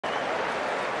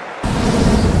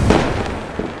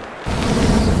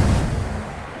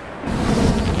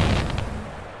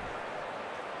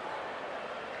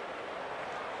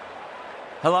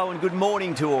Hello and good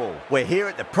morning to all. We're here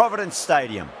at the Providence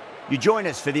Stadium. You join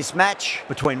us for this match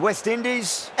between West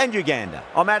Indies and Uganda.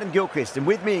 I'm Adam Gilchrist, and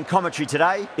with me in commentary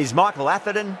today is Michael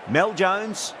Atherton, Mel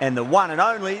Jones and the one and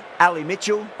only Ali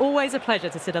Mitchell. Always a pleasure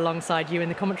to sit alongside you in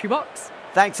the commentary box.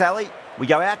 Thanks, Ali. We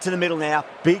go out to the middle now.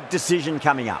 Big decision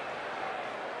coming up.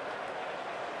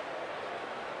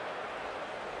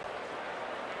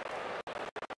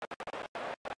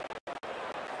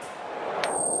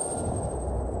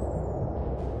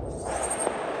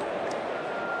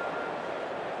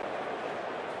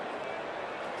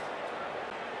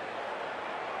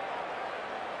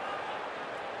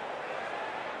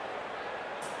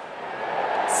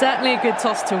 Certainly a good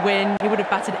toss to win. He would have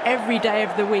batted every day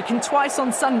of the week and twice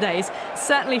on Sundays.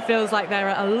 Certainly feels like there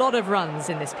are a lot of runs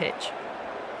in this pitch.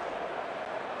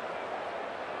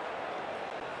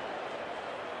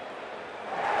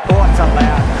 Oh, it's a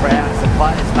loud crowd as the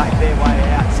players make their way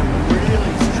out. Some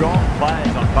really strong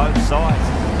players on both sides,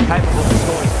 capable of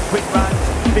scoring quick runs,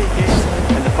 big hits,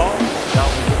 and the bowlers,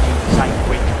 they'll be looking to take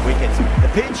quick wickets.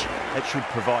 The pitch, it should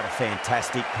provide a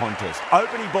fantastic contest.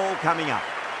 Opening ball coming up.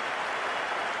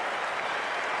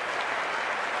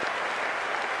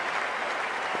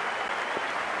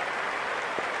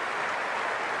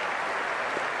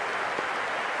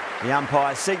 The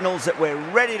umpire signals that we're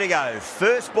ready to go.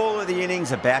 First ball of the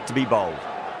innings about to be bowled.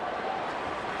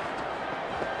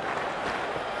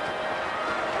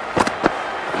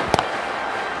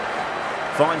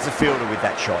 Finds the fielder with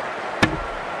that shot.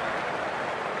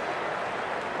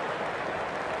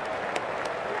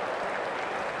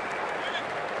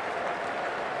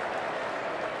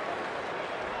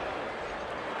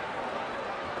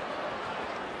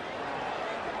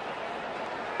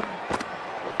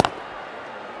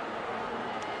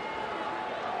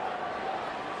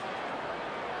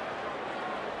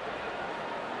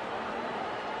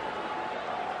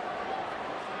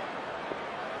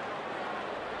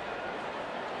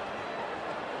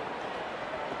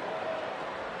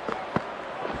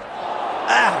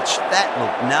 Ouch, that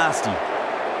looked nasty.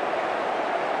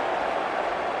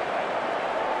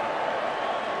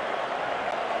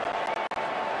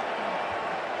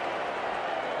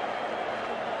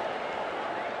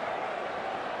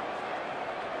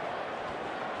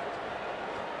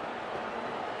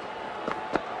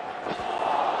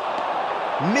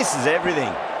 Misses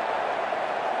everything.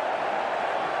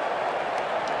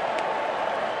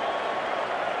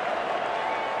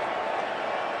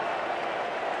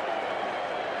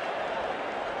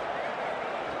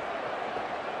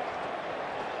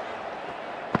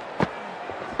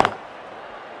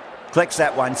 Collects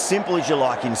that one, simple as you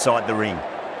like, inside the ring.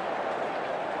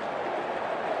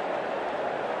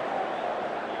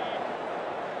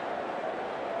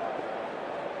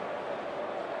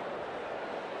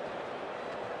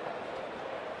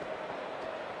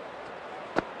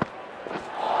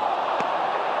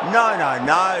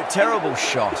 No, terrible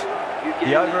shot.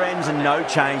 The over ends and no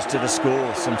change to the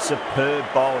score. Some superb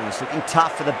bowling. It's looking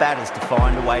tough for the batters to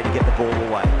find a way to get the ball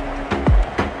away.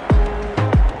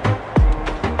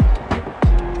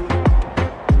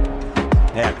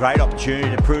 Now, great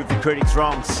opportunity to prove the critics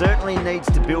wrong. Certainly needs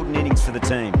to build an innings for the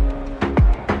team.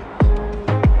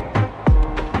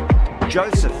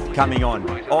 Joseph coming on,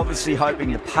 obviously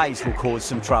hoping the pace will cause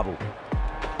some trouble.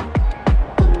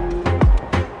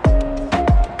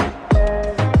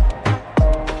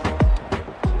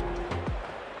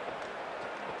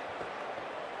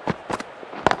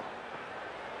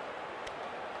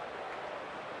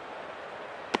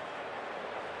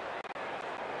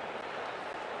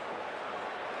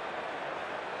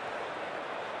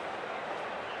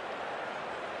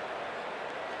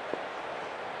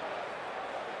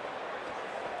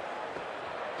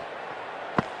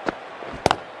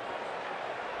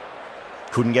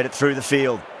 Couldn't get it through the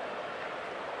field.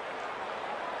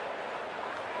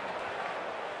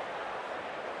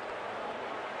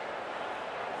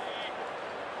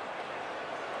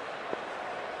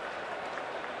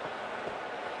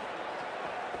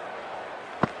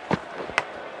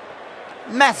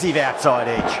 Massive outside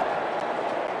edge.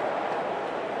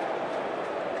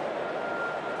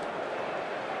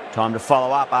 Time to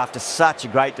follow up after such a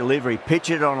great delivery. Pitch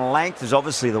it on a length is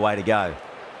obviously the way to go.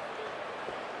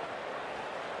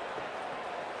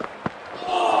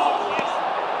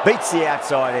 Beats the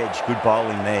outside edge. Good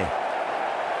bowling there.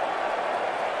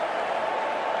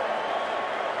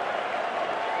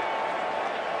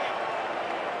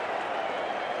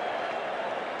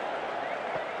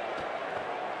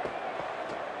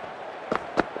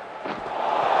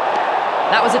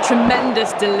 That was a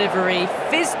tremendous delivery.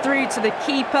 Fizzed through to the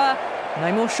keeper.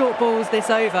 No more short balls this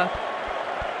over.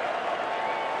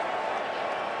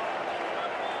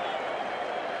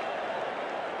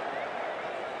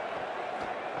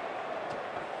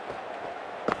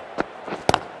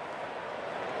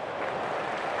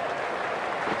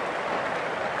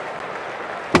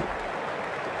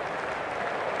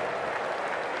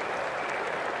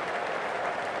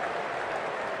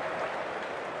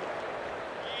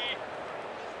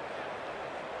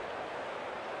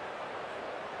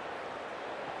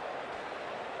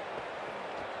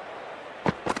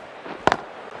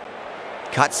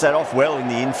 Cuts that off well in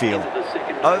the infield.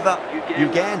 Over,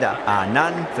 Uganda are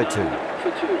none for two.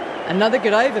 Another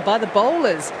good over by the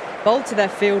bowlers. Bowled to their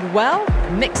field well,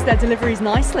 mixed their deliveries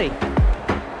nicely.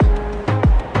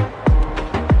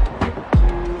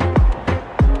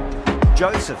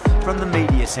 Joseph from the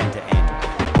media centre end.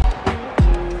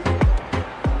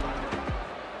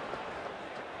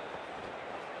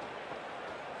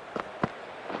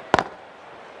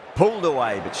 Pulled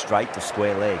away, but straight to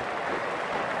square leg.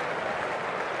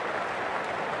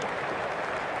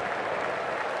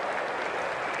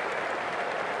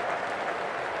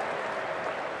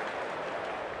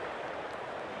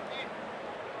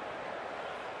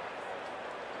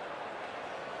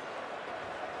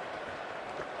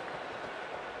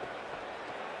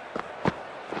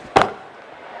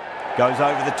 Goes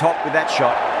over the top with that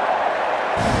shot.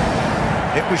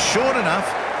 It was short enough.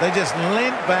 They just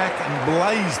leant back and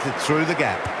blazed it through the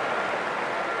gap.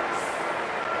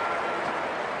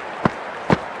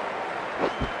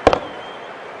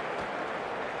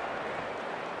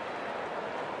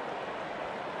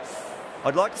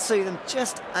 I'd like to see them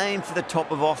just aim for the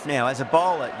top of off now. As a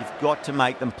bowler, you've got to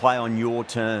make them play on your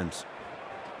terms.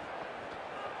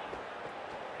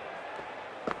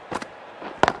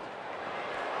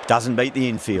 Doesn't beat the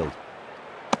infield.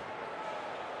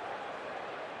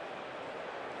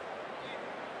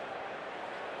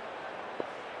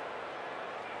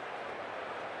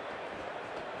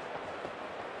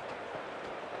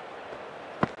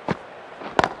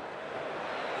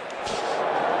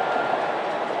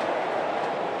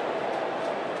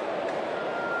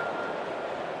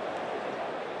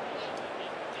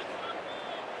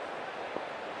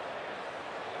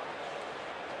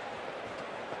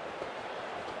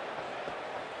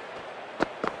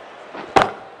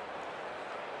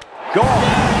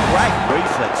 Great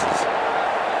reflexes.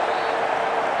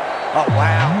 Oh,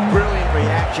 wow. Brilliant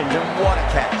reactions and what a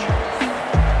catch.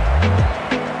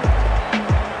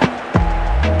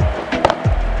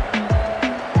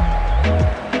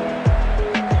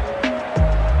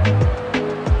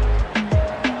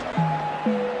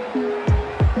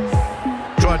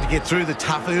 Tried to get through the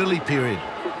tough early period.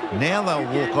 Now they'll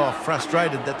walk off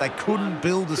frustrated that they couldn't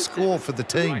build a score for the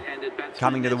team.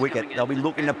 Coming to the wicket, they'll be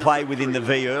looking to play within the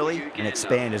V early and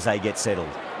expand as they get settled.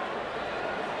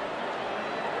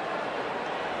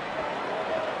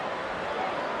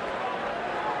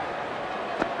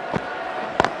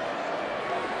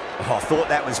 Oh, I thought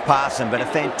that was passing, but a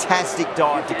fantastic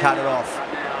dive to cut it off.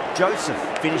 Joseph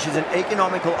finishes an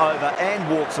economical over and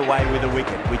walks away with a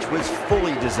wicket, which was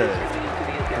fully deserved.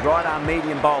 The right-arm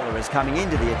medium bowler is coming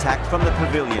into the attack from the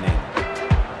pavilion end.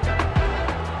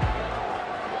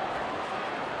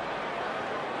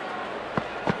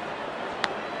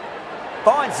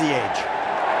 Finds the edge.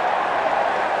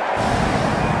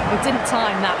 It didn't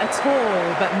time that at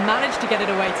all, but managed to get it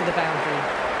away to the boundary.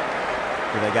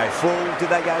 Do they go full? Do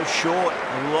they go short?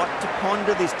 A lot to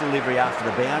ponder this delivery after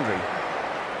the boundary.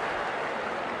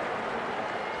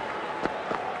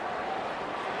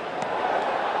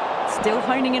 Still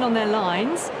honing in on their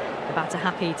lines. The batter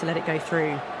happy to let it go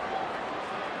through.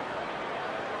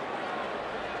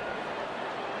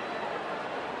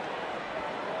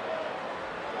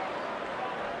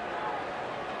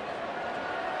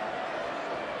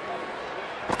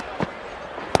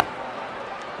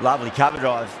 Lovely cover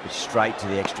drive, but straight to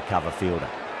the extra cover fielder.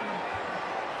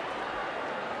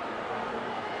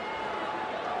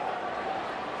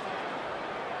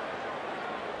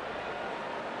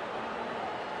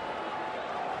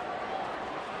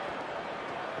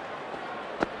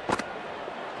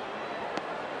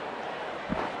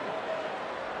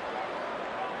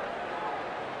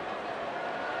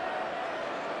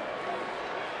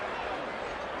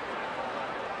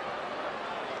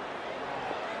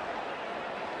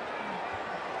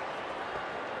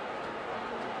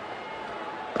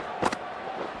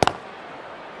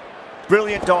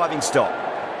 Brilliant diving stop.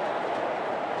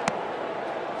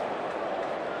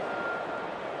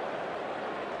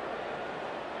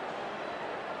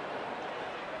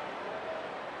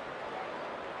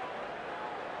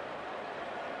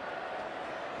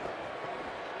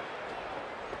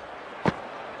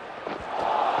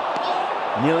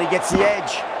 Nearly gets the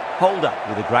edge. Holder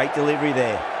with a great delivery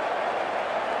there.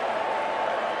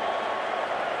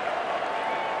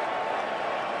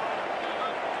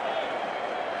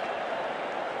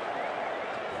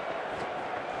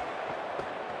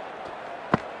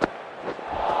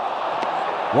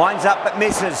 Winds up but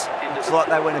misses. Looks like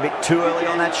they went a bit too early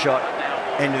on that shot.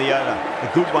 End of the over.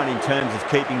 A good one in terms of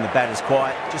keeping the batters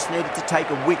quiet. Just needed to take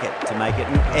a wicket to make it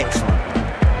an excellent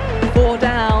one. 4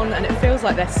 down, and it feels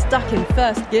like they're stuck in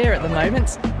first gear at the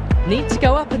moment. Need to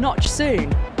go up a notch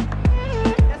soon.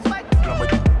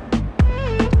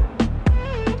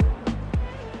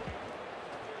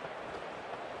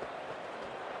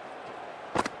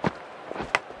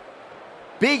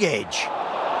 Big edge.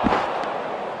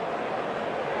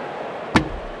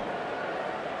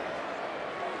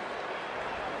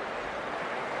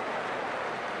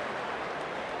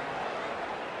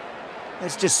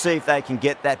 Let's just see if they can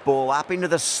get that ball up into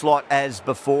the slot as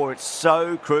before. It's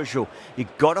so crucial.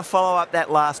 You've got to follow up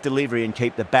that last delivery and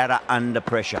keep the batter under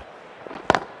pressure.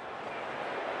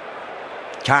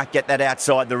 Can't get that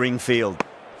outside the ring field.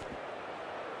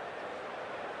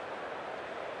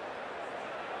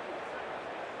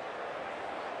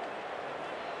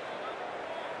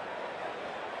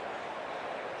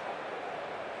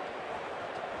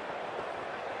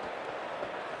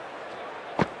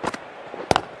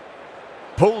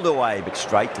 Pulled away, but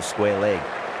straight to square leg.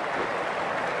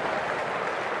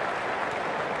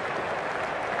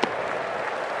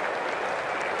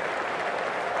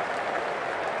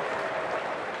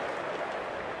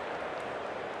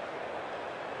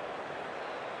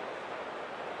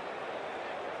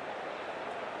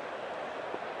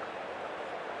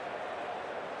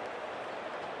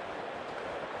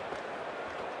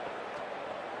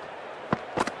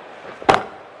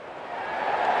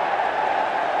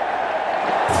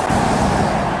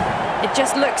 It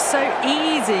just looks so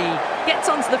easy. Gets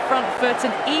onto the front foot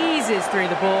and eases through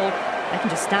the ball. They can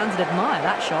just stand and admire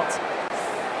that shot.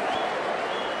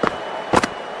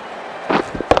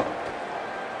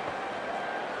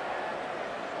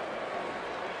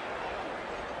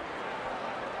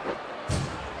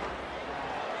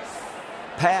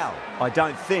 Powell, I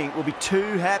don't think, will be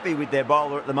too happy with their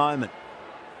bowler at the moment.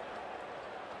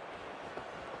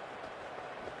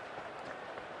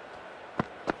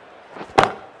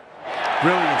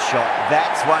 Brilliant shot.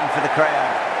 That's one for the crowd.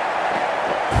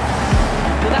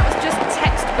 Well, that was just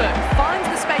textbook. Finds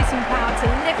the space and power to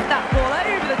lift that ball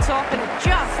over the top, and it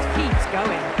just keeps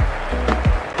going.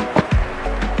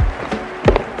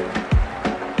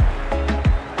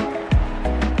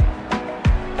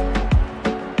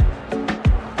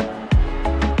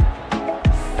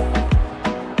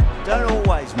 Don't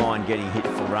always mind getting hit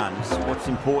for runs. What's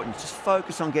important is just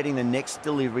focus on getting the next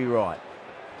delivery right.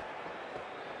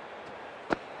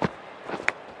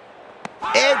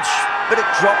 Edge, but it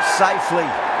drops safely.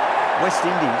 West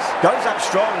Indies goes up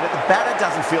strong, but the batter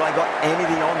doesn't feel they got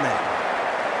anything on that.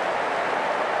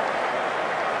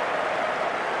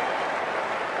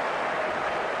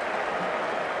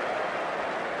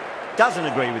 Doesn't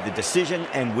agree with the decision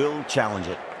and will challenge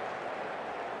it.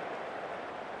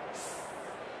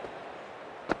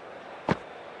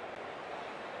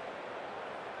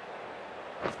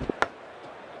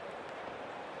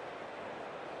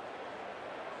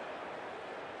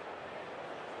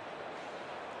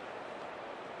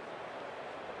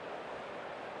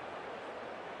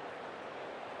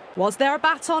 Was there a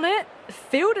bat on it?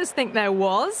 Fielders think there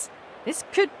was. This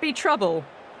could be trouble.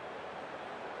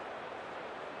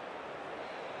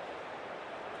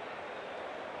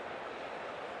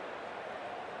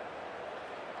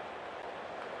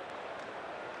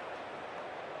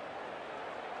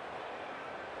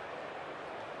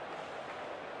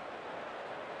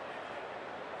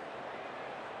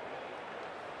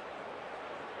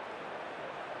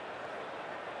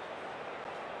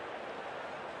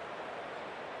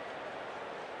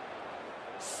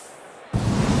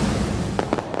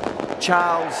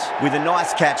 Charles with a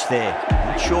nice catch there.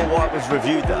 Not sure why it was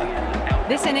reviewed though.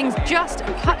 This innings just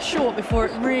cut short before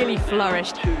it really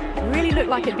flourished. It really looked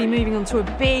like it'd be moving on to a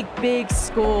big, big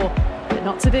score, but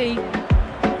not to be.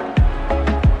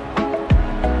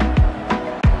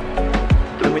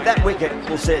 And with that wicket,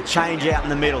 we'll see a change out in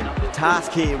the middle. The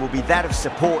task here will be that of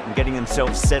support and getting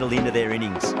themselves settled into their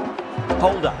innings.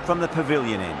 Holder from the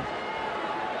pavilion end.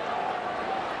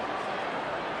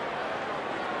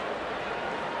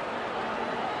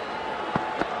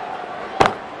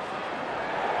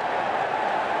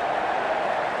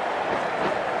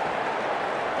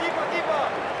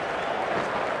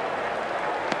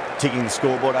 Ticking the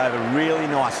scoreboard over really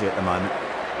nicely at the moment.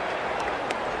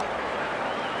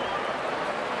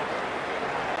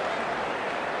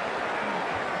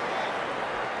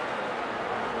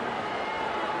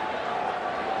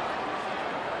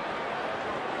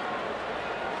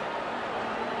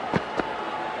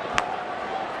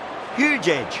 Huge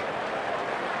edge.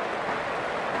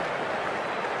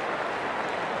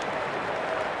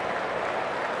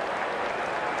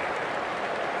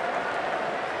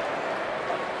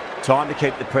 Time to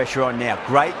keep the pressure on now.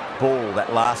 Great ball,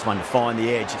 that last one, to find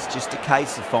the edge. It's just a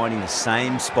case of finding the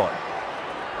same spot.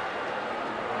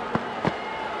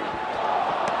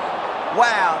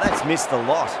 Wow, that's missed the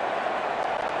lot.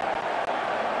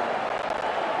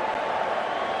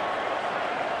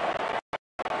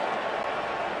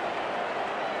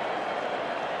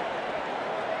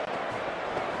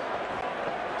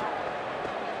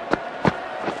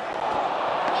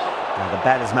 Now the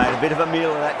batter's made a bit of a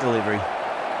meal of that delivery.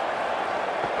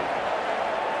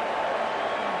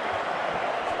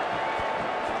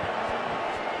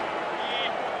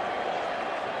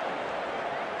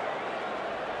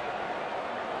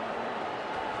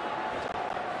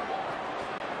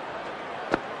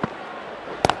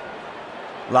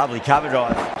 Lovely cover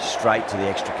drive, straight to the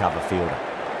extra cover fielder.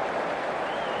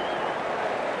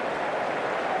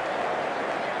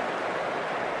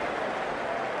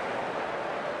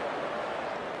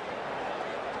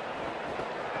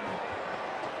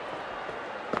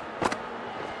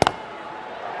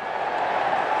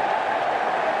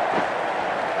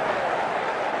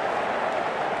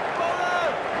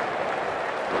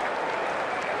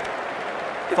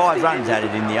 Five runs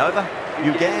added in the over.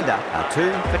 Uganda are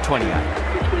 2 for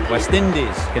 28. West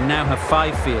Indies can now have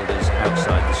 5 fielders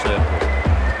outside the circle.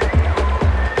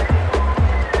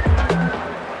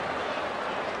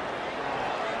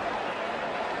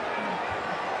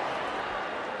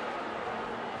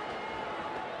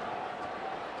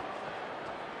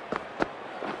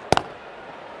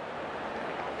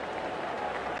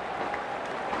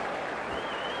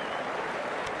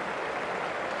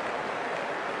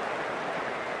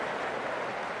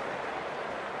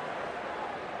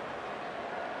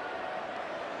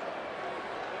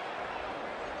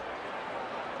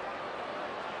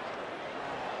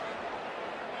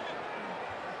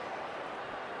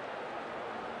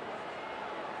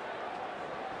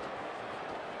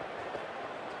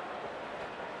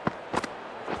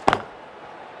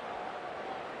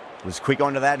 Was quick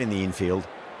onto that in the infield.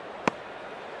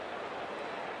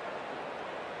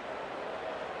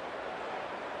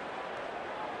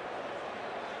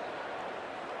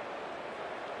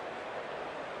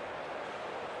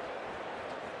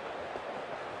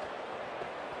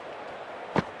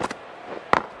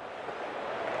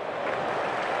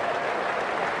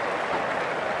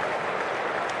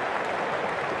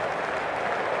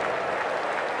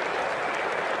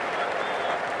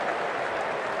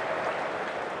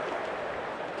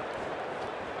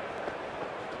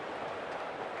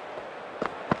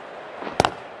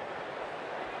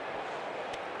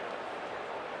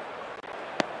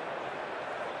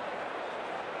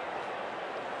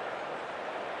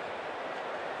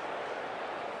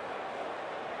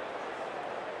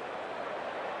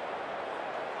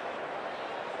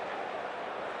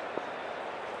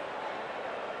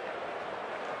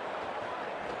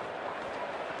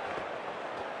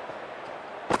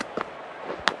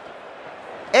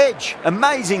 Edge,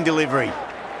 amazing delivery.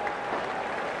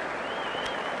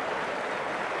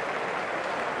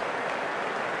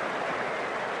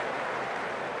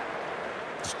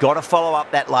 Just got to follow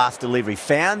up that last delivery.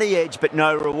 Found the edge, but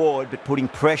no reward, but putting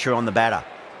pressure on the batter.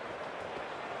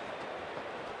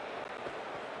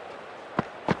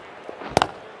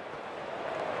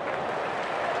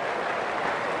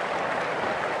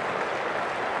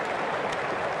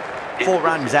 Four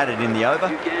runs added in the over.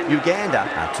 Uganda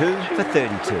are 2 for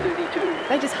 32.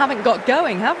 They just haven't got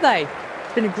going, have they?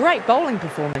 It's been a great bowling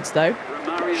performance, though.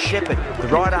 Shepherd, the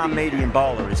right-arm medium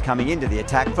bowler, is coming into the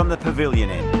attack from the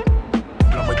pavilion end.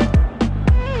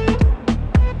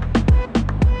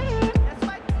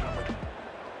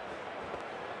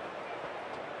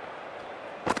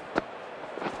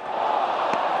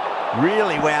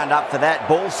 Really wound up for that.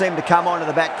 Ball seemed to come onto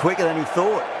the bat quicker than he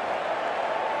thought.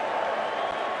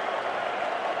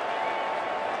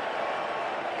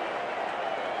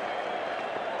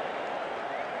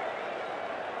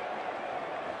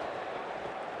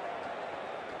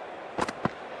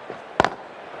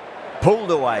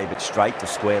 Pulled away, but straight to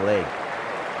square leg.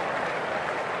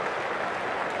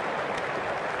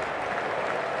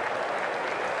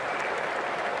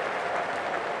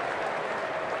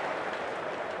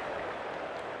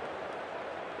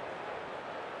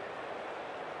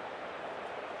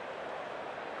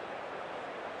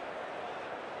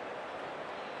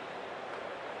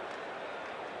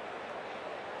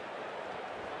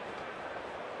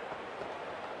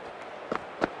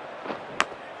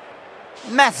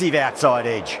 Massive outside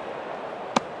edge.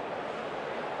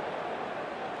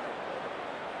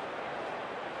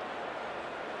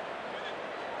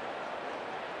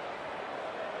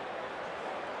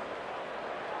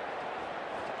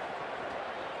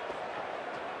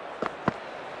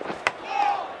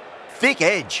 Thick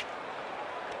edge.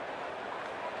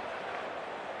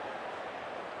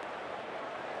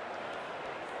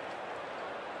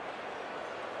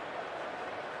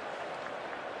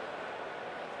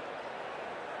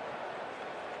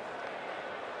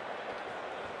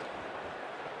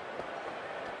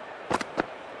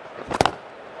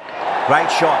 Great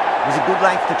shot. It was a good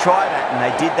length to try that, and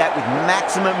they did that with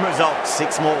maximum results.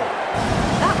 6 more.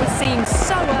 That was seen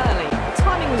so early. The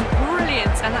timing was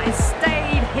brilliant, and that is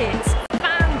stayed hit.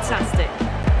 Fantastic.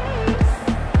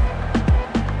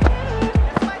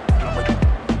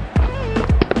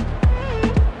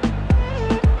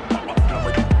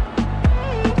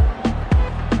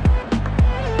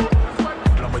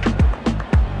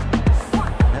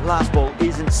 That last ball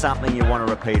isn't something you want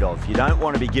to repeat of. You don't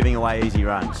want to be giving away easy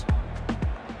runs.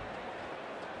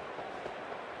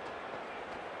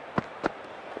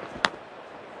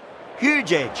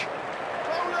 Huge edge.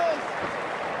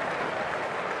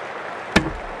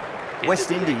 West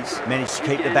Indies managed to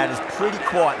keep the batters pretty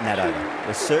quiet in that over.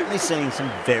 We're certainly seeing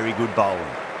some very good bowling.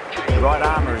 The right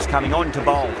armour is coming on to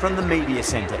bowl from the media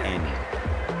centre end.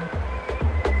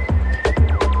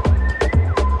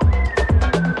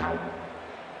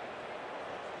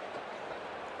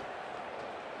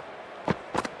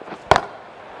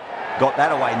 Got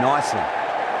that away nicely.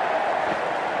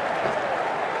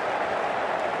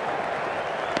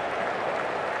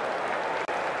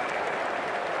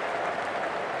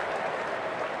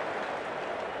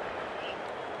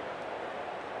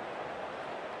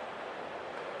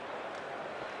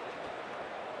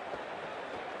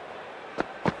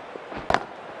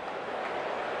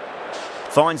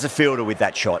 Finds the fielder with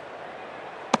that shot.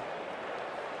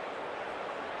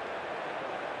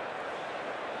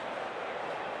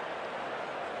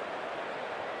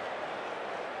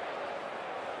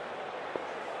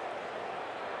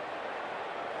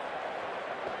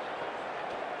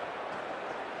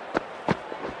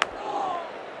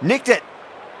 Nicked it.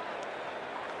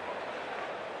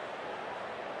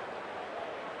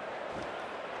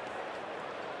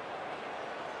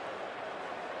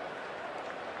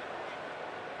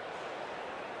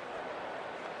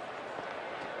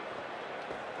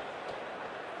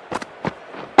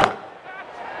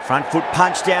 Front foot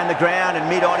punch down the ground and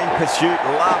mid-on in pursuit.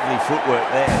 Lovely footwork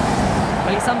there.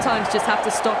 Well, you sometimes just have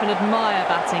to stop and admire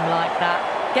batting like that.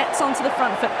 Gets onto the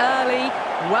front foot early,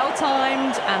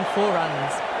 well-timed, and 4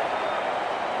 runs.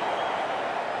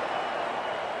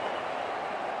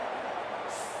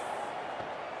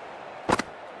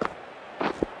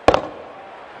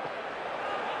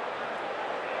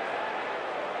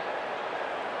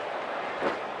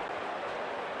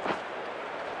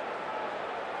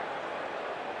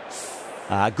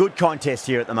 Good contest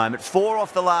here at the moment. 4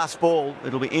 off the last ball.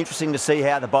 It'll be interesting to see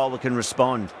how the bowler can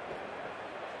respond.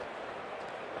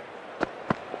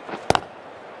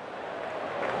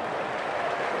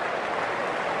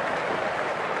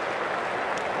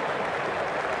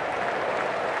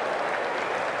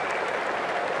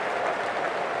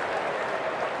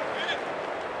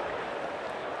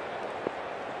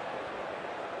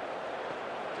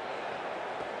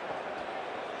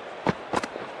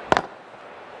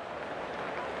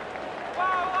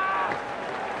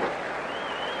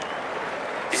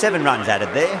 Seven runs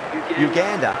added there.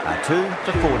 Uganda are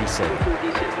 2 for 47.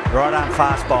 Right arm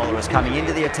fast bowler is coming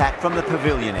into the attack from the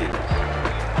pavilion end.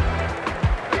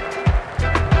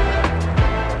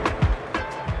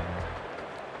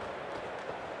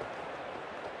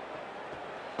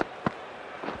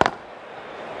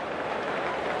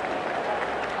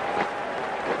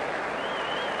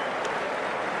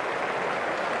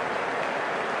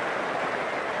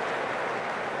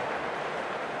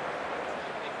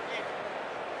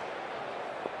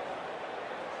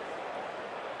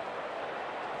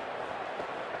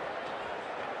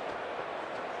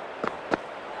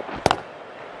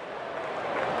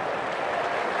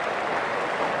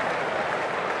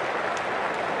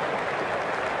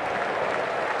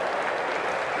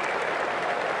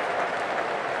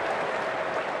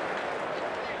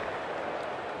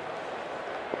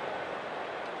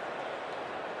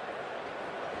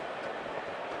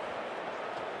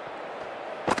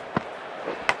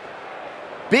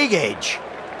 Big edge.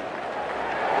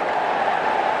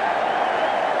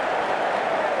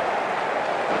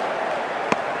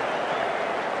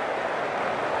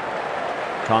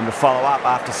 Time to follow up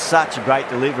after such a great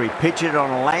delivery. Pitch it on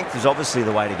a length is obviously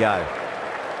the way to go.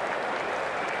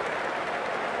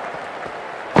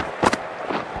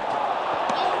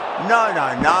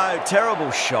 No. Terrible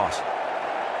shot.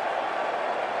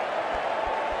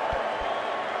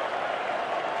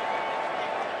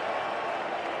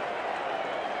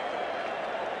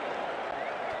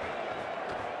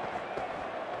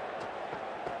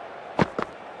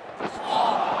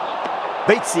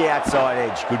 Beats the outside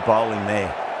edge. Good bowling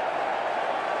there.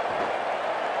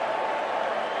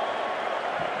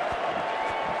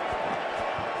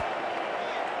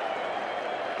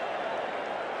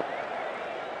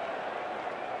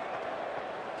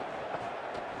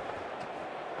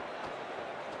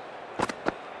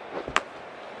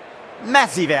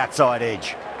 Massive outside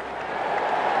edge.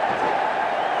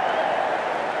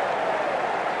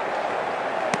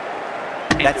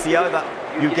 That's the over.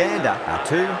 Uganda are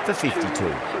 2 for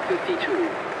 52.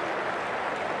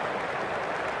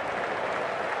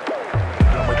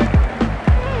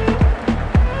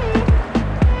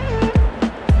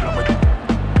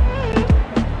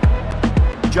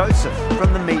 Joseph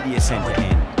from the media centre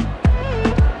end.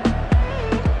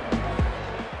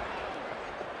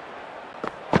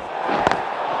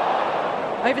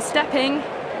 Overstepping,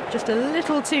 just a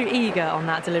little too eager on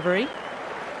that delivery.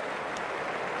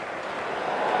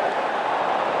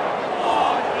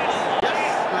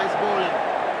 Nice bowling.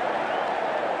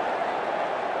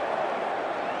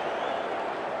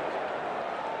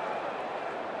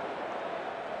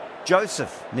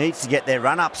 Joseph needs to get their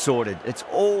run-up sorted. It's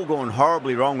all gone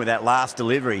horribly wrong with that last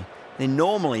delivery. They're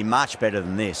normally much better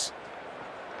than this.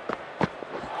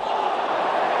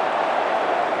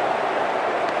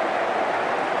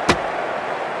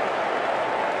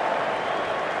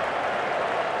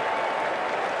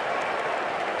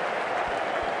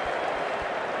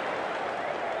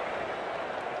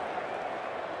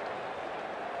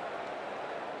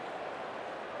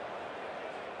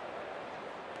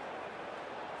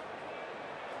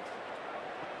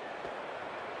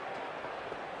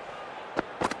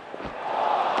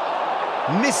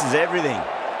 Misses everything.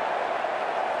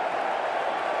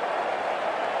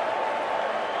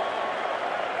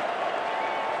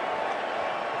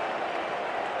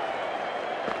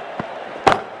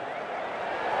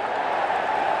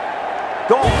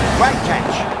 Gone. Great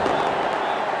catch.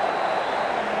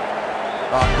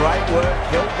 Oh, great work.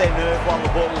 Held their nerve while the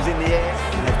ball was in the air,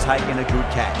 and they've taken a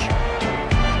good catch.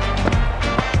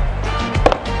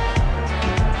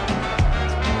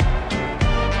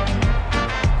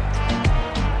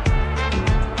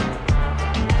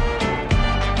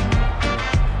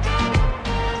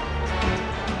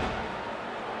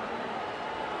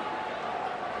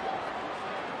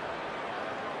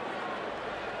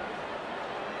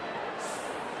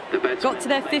 Got to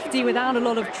their 50 without a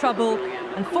lot of trouble.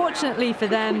 Unfortunately for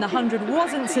them, the 100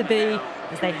 wasn't to be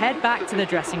as they head back to the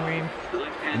dressing room.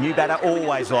 The new batter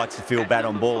always likes to feel bad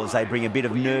on ball as they bring a bit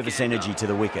of nervous energy to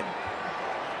the wicket.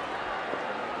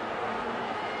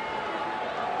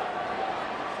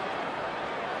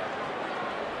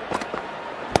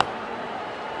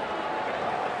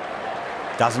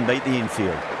 Doesn't beat the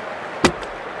infield.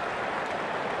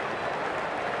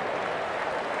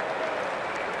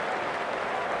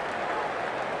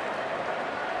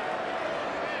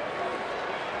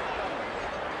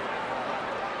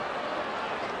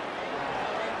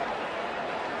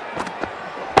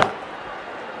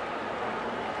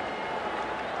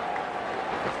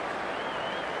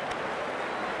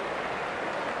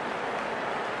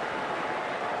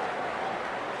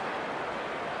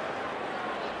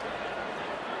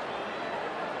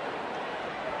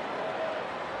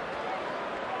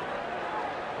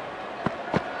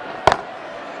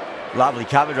 Lovely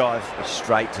cover drive,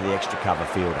 straight to the extra cover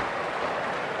fielder.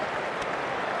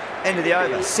 End of the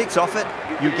over, 6 off it.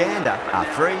 Uganda are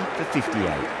 3 for 58.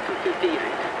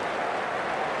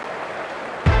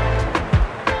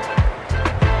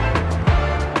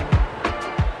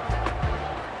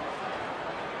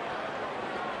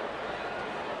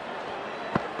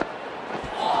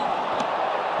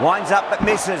 Winds up but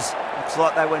misses. Looks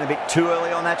like they went a bit too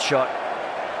early on that shot.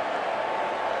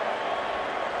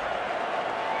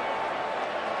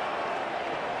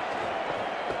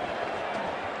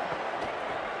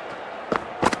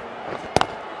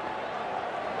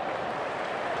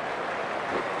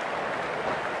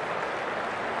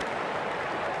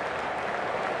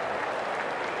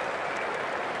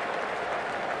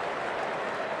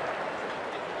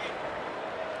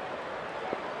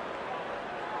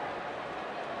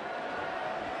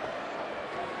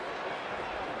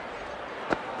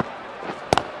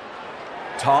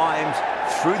 Timed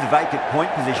through the vacant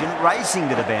point position, racing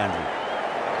to the boundary.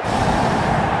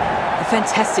 A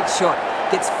fantastic shot.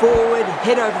 Gets forward,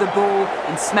 head over the ball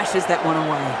and smashes that one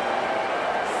away.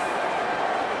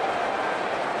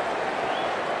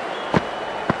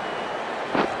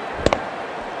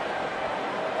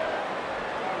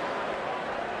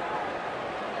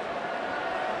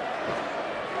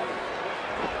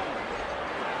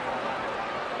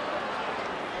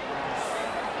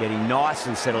 Getting nice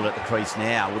and settled at the crease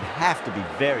now. Would have to be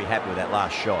very happy with that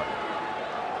last shot.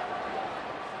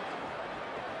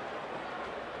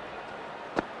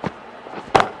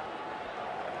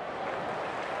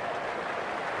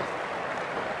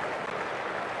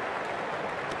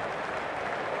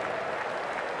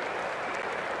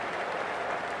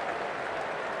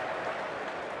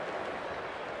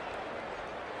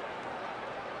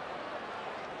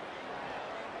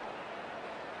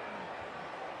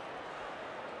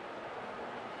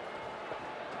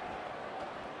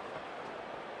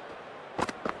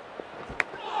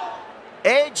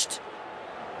 Edged.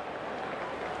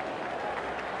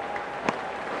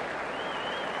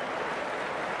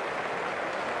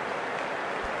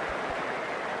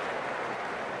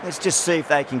 Let's just see if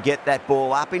they can get that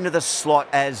ball up into the slot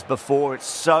as before. It's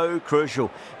so crucial.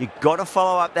 You've got to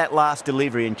follow up that last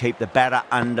delivery and keep the batter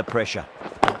under pressure.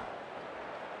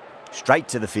 Straight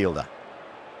to the fielder.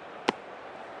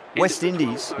 West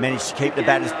Indies managed to keep the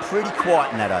batters pretty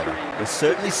quiet in that over. We're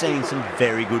certainly seeing some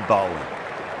very good bowling.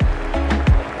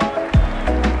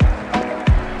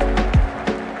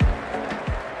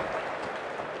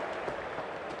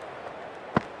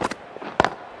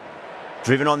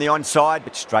 Driven on the onside,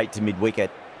 but straight to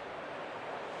mid-wicket.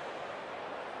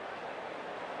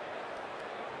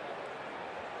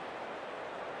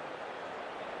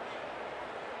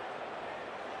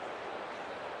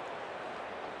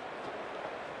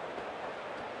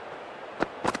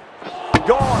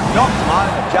 Gone, knocked him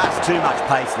over, just too much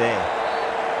pace there.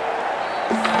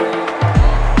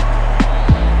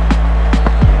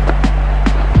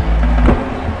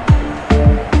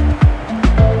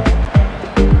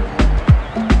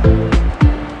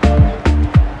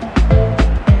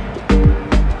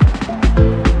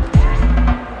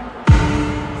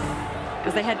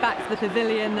 As they head back to the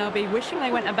pavilion, they'll be wishing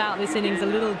they went about this innings a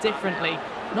little differently.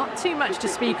 Not too much to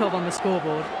speak of on the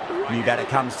scoreboard. New batter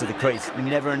comes to the crease.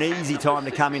 Never an easy time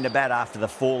to come into bat after the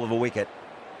fall of a wicket.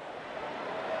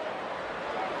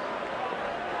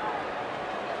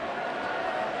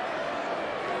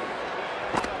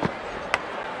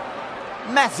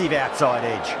 Massive outside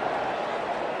edge.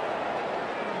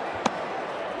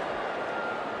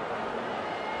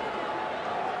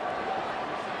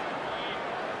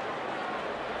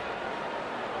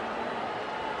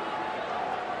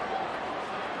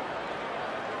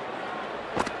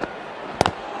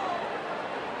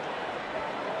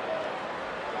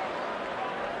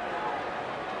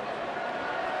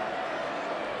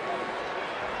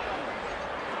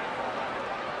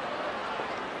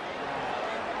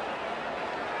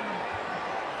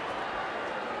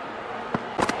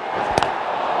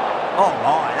 Oh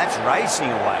my, that's racing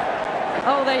away.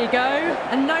 Oh, there you go.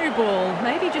 A no ball.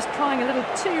 Maybe just trying a little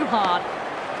too hard.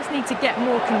 Just need to get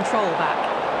more control back.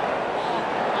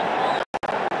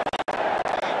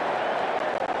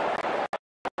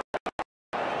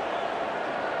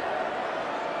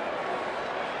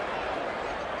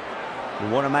 We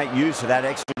want to make use of that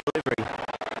extra delivery.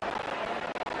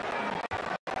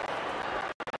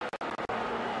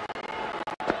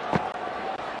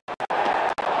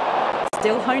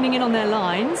 Still honing in on their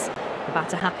lines. The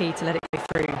batter happy to let it go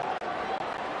through.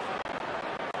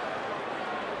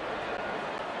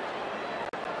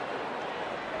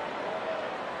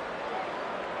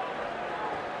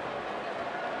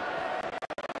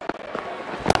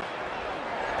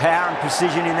 Power and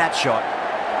precision in that shot.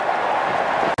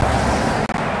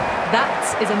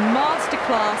 That is a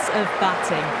masterclass of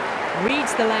batting.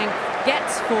 Reads the length,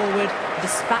 gets forward,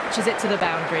 dispatches it to the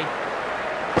boundary.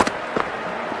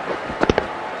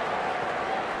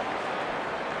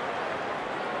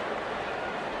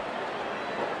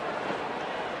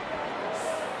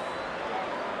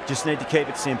 Just need to keep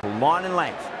it simple. Line and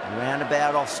length.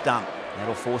 Roundabout off stump.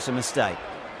 That'll force a mistake.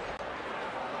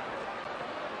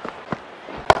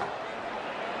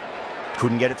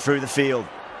 Couldn't get it through the field.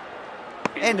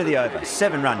 End of the over.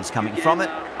 7 runs coming from it.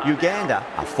 Uganda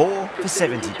are 4 for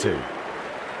 72.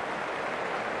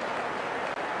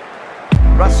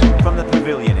 Russell from the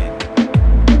pavilion end.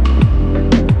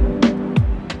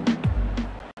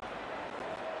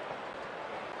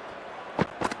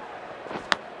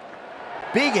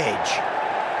 Big edge.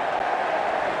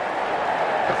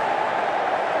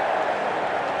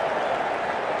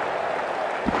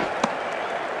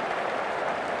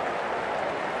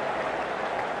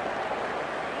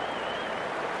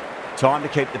 Time to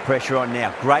keep the pressure on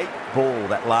now. Great ball,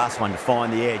 that last one, to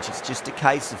find the edge. It's just a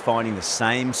case of finding the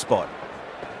same spot.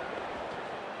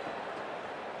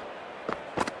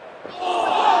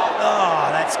 Oh,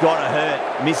 that's got to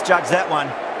hurt. Misjudged that one.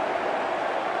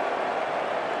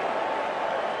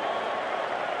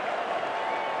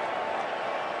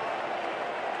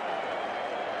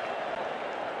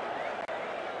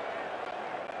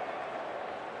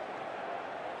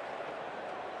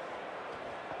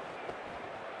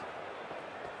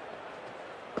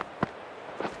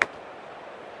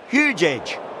 Huge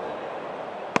edge.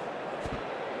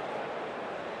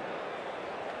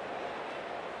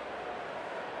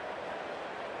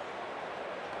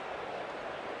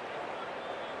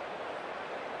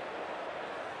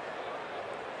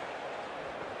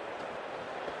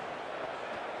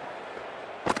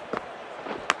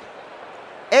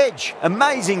 Edge,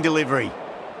 amazing delivery.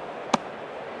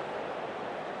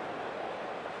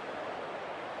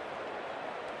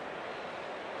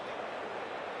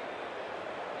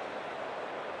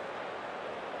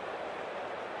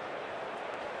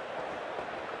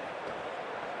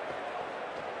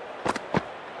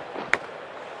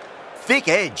 thick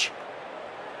edge.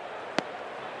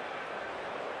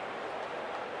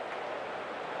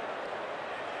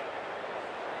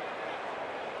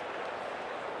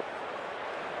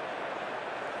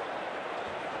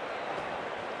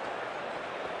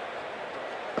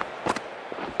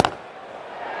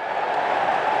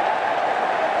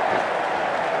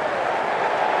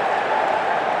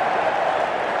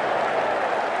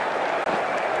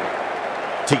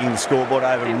 Ticking the scoreboard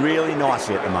over really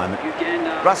nicely at the moment.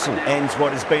 Russell ends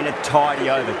what has been a tidy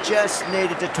over. Just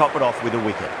needed to top it off with a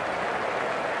wicket.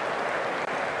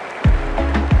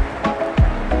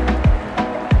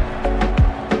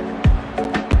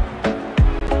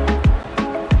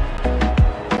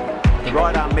 The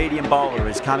right-arm medium bowler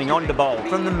is coming on to bowl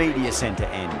from the media centre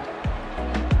end.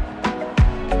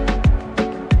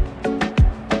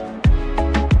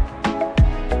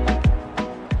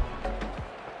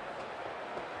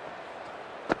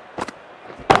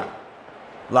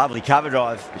 Lovely cover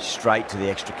drive, straight to the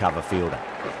extra cover fielder.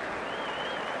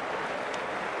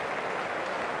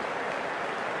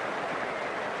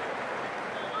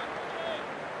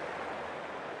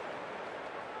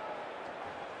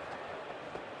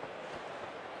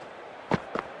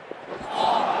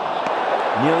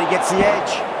 Nearly gets the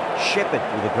edge. Shepherd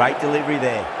with a great delivery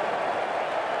there.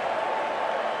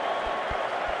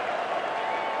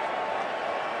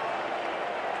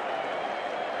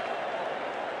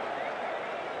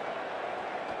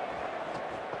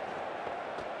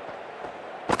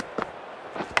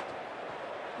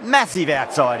 Massive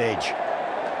outside edge.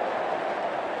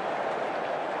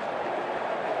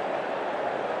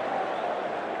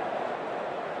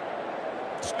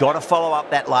 Just got to follow up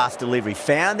that last delivery.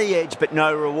 Found the edge, but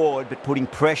no reward, but putting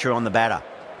pressure on the batter.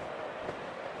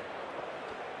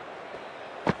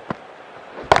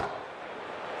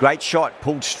 Great shot,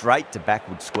 pulled straight to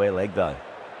backward square leg though.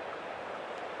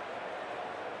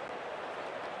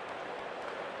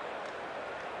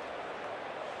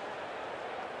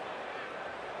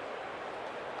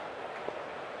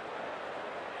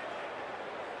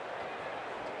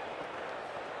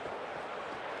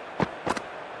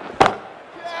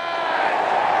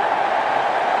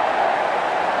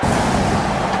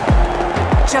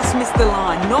 Just missed the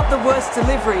line. Not the worst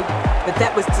delivery, but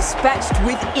that was dispatched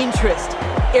with interest.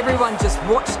 Everyone just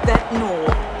watched that gnaw.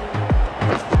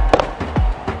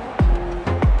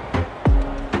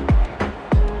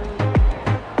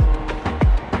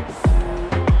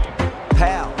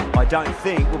 Powell, I don't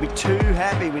think, will be too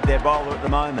happy with their bowler at the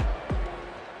moment.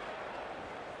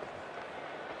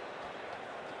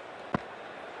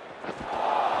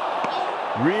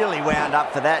 Really wound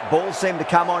up for that. Ball seemed to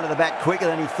come onto the bat quicker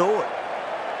than he thought.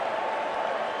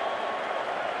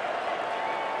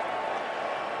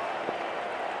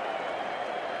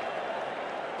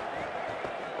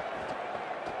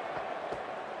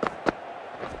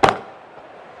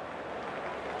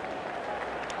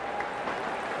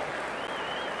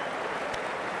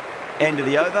 End of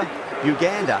the over,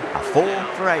 Uganda are 4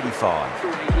 for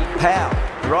 85.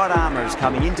 Powell, the right armour, is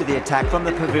coming into the attack from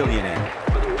the pavilion end.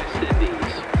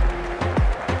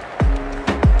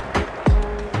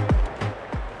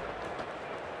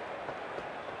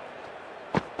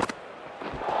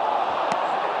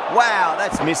 Wow,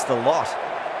 that's missed the lot.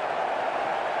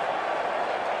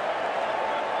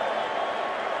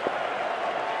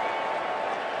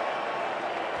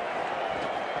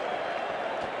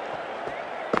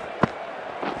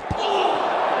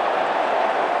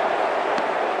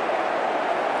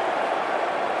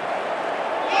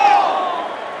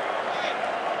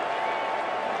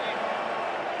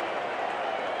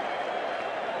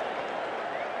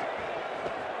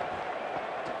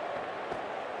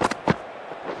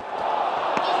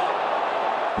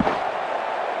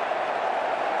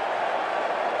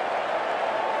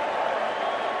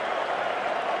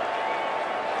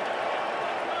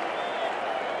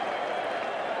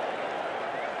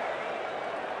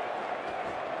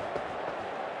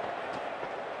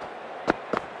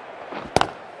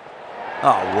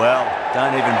 Oh, well,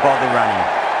 don't even bother running.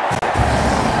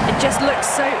 It just looks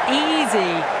so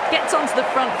easy. Gets onto the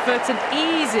front foot and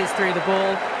eases through the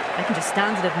ball. I can just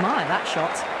stand and admire that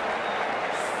shot.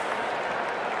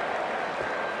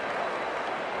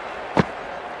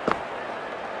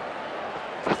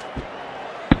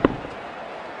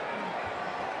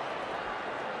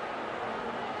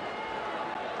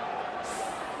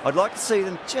 I'd like to see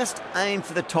them just aim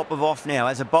for the top of off now.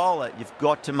 As a bowler, you've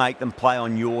got to make them play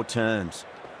on your terms.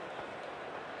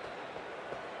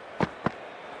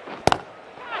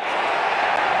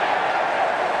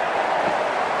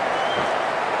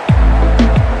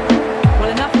 Well,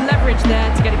 enough leverage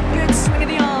there to get a good swing of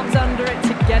the arms under it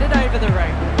to get it over the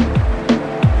rope.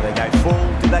 They go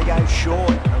they go short?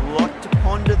 A lot to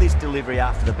ponder this delivery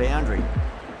after the boundary.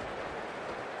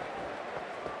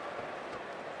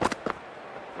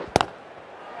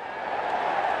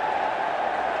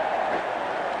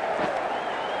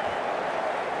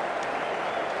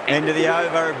 End of the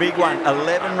over, a big one.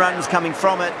 11 runs coming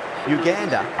from it.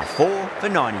 Uganda are 4 for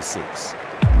 96.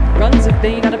 Runs have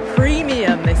been at a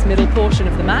premium this middle portion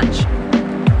of the match.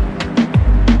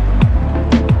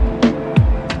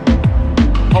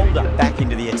 Holder back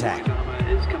into the attack.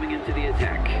 Is coming into the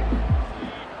attack.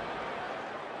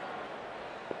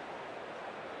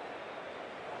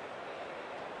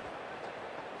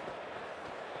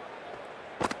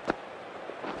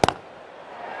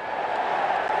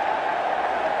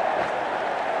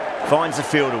 Finds the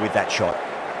fielder with that shot.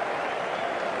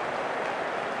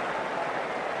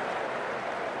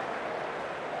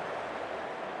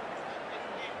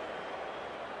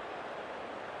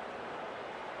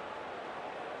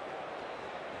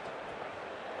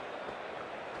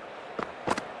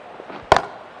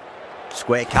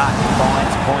 Square cut,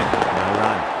 finds point, no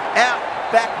run. Out,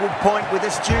 backward point with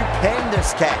a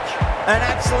stupendous catch. An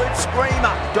absolute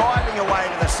screamer, diving away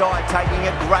to the side, taking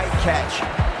a great catch.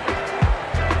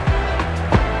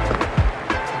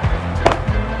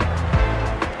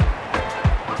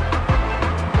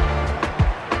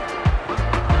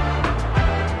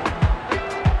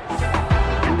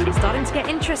 Starting to get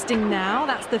interesting now.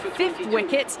 That's the 5th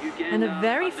wicket, and a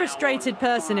very frustrated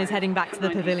person is heading back to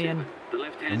the pavilion.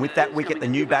 And with that wicket, the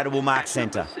new batter will mark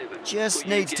centre. Just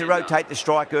needs to rotate the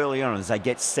strike early on as they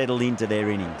get settled into their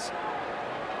innings.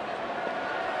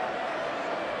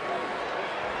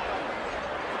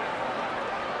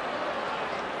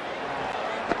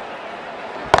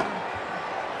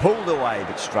 Pulled away,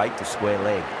 but straight to square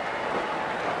leg.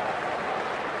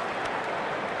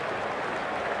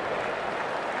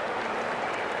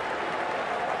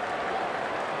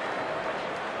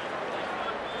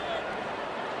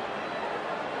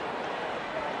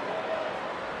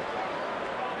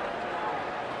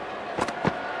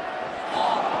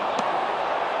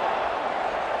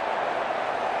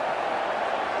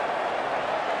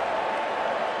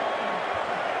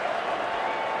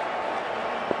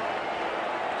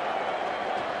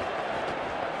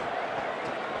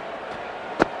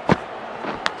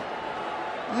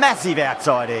 Massive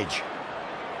outside edge.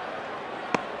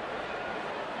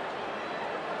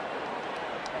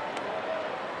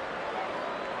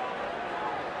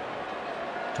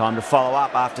 Time to follow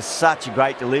up after such a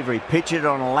great delivery. Pitch it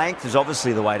on a length is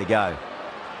obviously the way to go.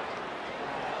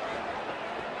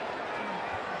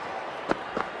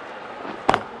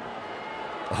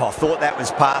 Oh, I thought that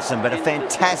was passing, but a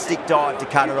fantastic dive to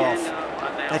cut it off.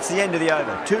 That's the end of the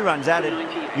over. 2 runs added.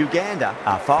 Uganda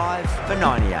are 5 for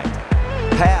 98.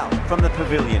 Pow from the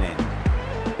pavilion end.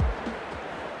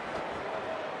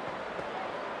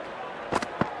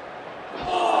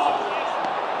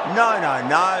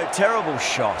 No, terrible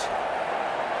shot.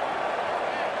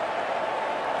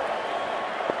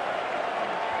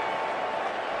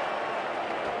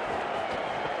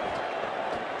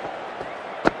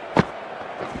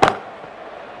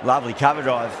 Lovely cover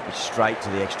drive, straight to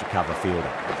the extra cover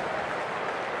fielder.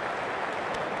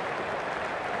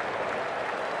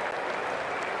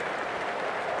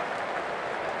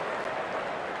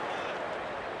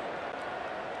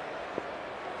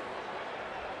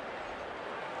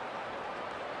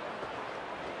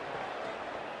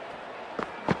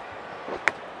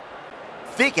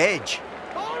 Thick edge.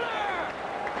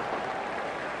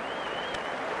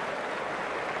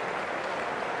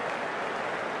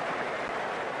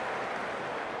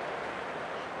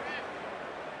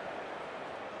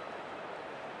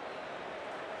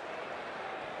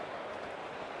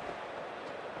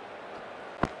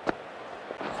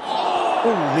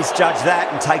 Ooh, misjudged that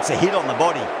and takes a hit on the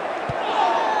body.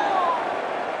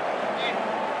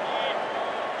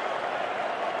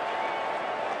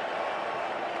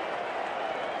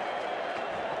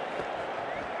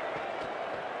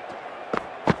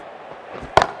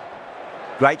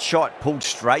 Great shot, pulled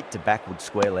straight to backward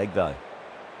square leg though.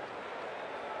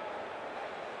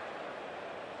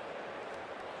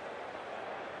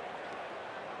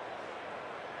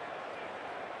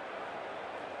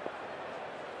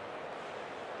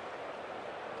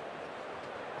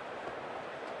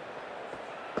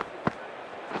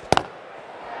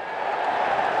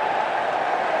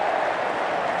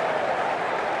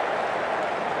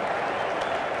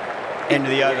 End of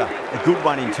the over. A good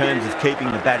one in terms of keeping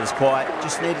the batters quiet.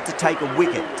 Just needed to take a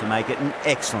wicket to make it an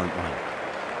excellent one.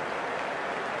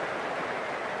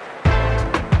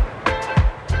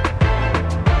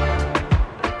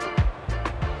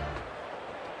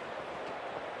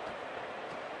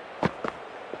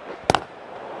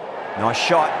 Nice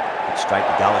shot, but straight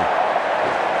to gully.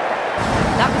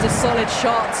 That was a solid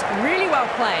shot, really well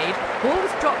played. Ball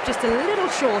was dropped just a little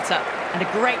shorter, and a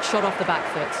great shot off the back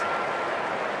foot.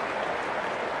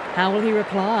 How will he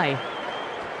reply?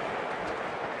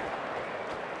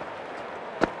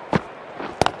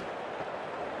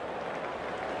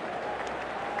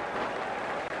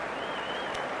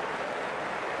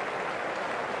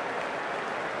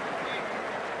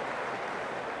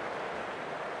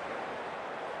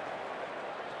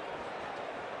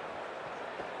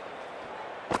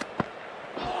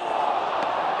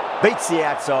 Beats the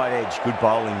outside edge. Good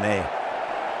bowling there.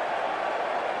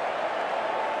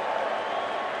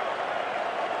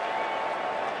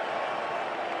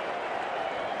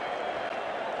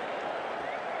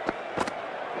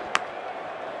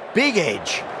 Big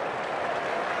edge.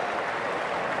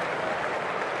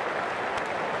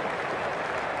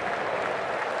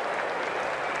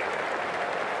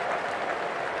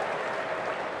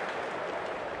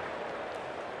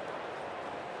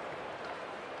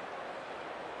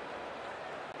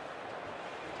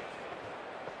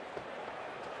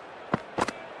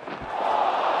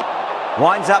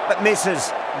 Winds up but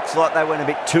misses. Looks like they went a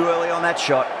bit too early on that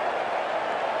shot.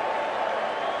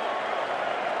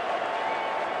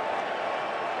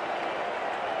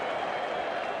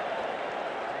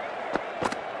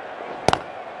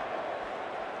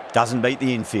 Doesn't beat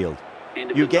the infield.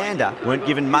 Uganda weren't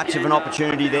given much of an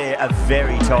opportunity there. A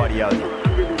very tidy over.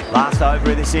 Last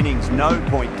over of this innings, no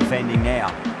point defending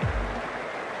now.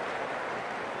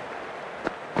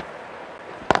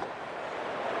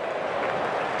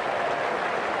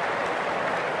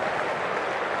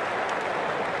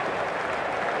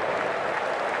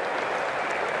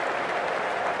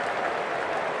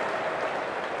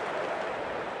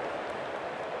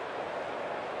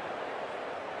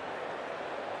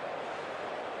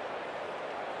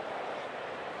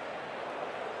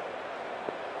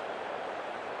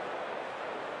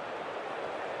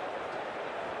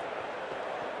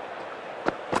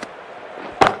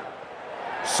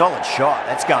 Solid shot,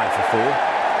 that's going for 4.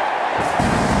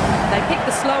 They picked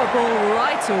the slower ball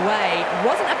right away.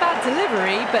 Wasn't a bad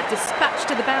delivery, but dispatched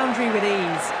to the boundary with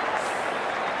ease.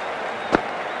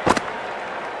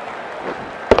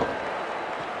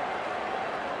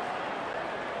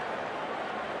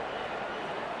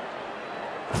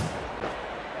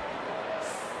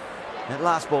 That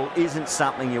last ball isn't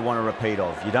something you want to repeat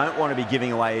of. You don't want to be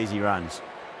giving away easy runs.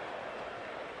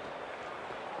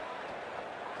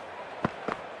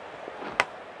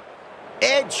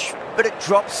 Edge, but it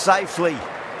drops safely.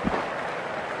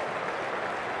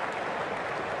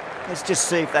 Let's just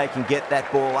see if they can get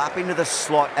that ball up into the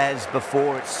slot as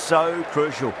before. It's so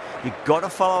crucial. You've got to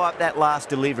follow up that last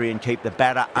delivery and keep the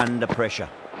batter under pressure.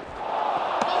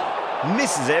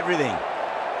 Misses everything.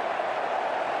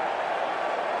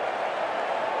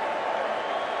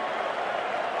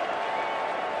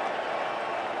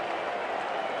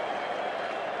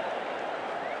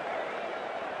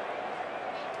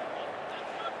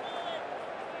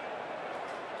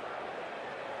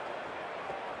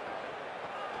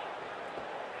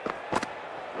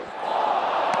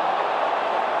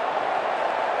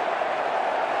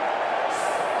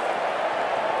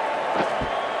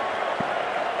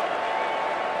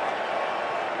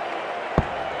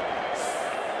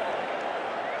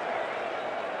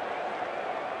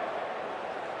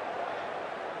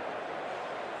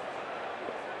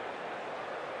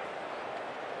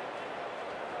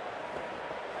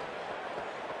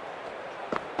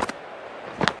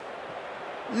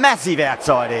 Massive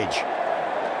outside edge.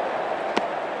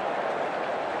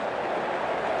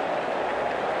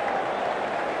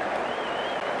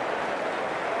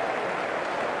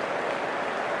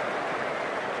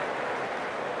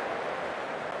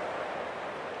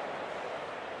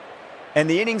 And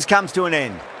the innings comes to an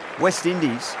end. West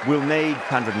Indies will need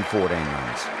 114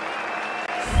 runs.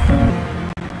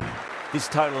 This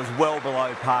total is well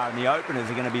below par, and the openers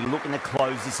are going to be looking to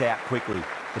close this out quickly.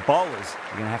 The bowlers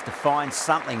are going to have to find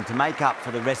something to make up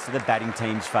for the rest of the batting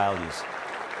team's failures.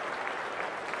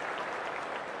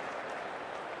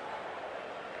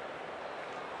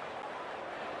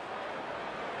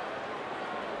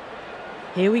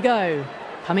 Here we go.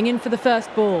 Coming in for the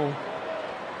first ball.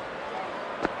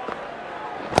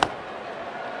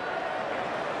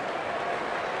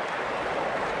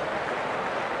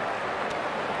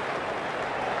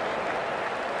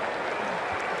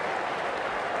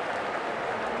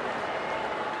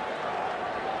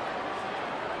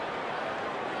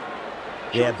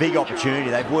 Yeah, big opportunity.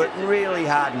 They've worked really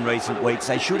hard in recent weeks.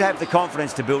 They should have the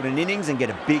confidence to build an innings and get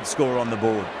a big score on the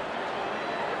board.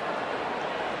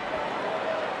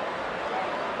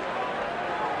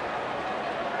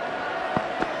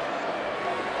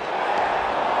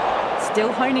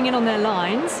 still honing in on their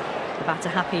lines. The batter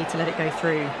happy to let it go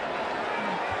through.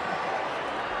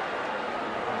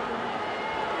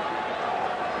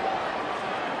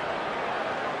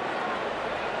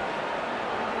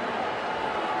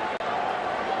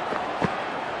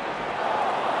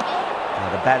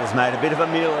 Now the batter's made a bit of a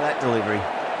meal of that delivery.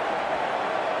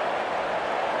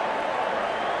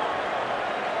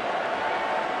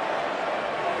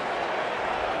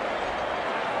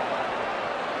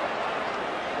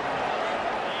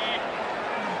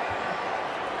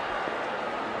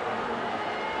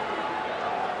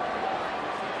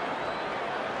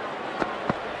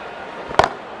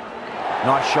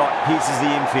 Nice shot, pierces the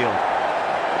infield.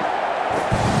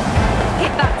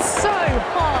 Hit that so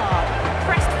hard.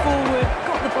 Pressed forward,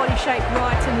 got the body shape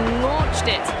right and launched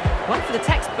it. One for the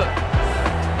textbook.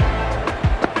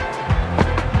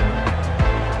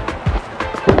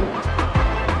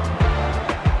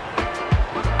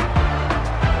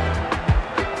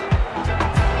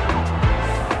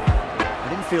 I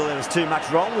didn't feel there was too much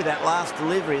wrong with that last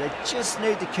delivery. They just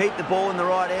need to keep the ball in the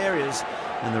right areas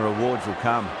and the rewards will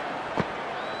come.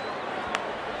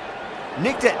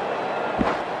 Nicked it.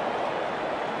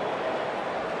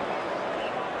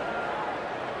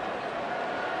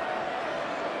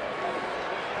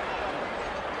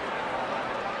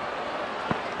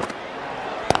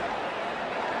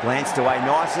 Glanced away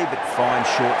nicely, but fine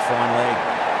short, fine leg.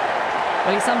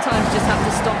 Well, you sometimes just have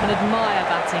to stop and admire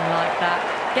batting like that.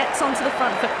 Gets onto the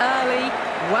front foot early,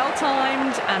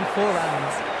 well-timed, and 4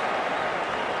 runs.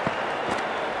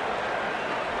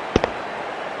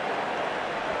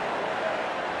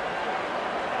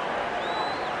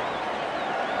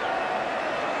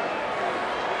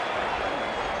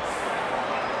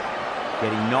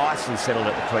 Getting nicely settled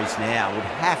at the crease now. Would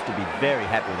have to be very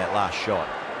happy with that last shot.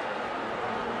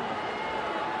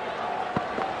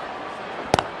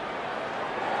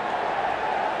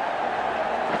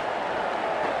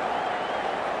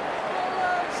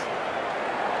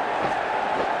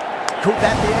 Could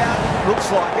that be out?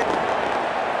 Looks like it.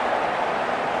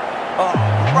 Oh,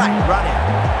 great run out.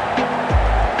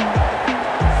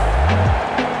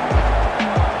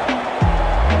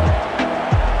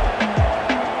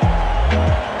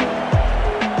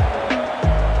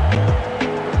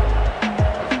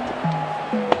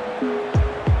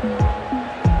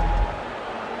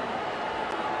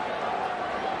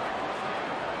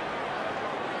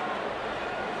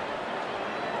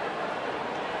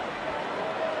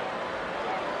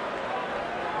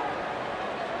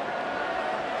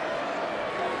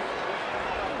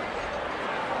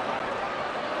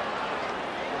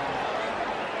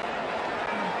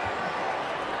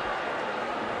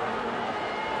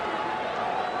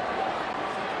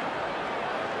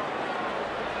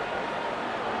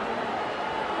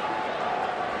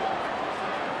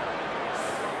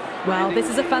 Well, this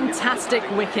is a fantastic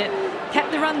wicket.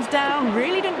 Kept the runs down,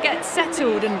 really didn't get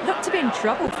settled and looked to be in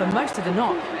trouble for most of the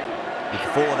knock.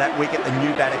 Before that wicket, the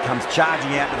new batter comes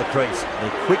charging out to the crease.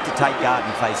 They're quick to take guard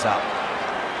and face up.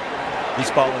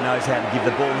 This bowler knows how to give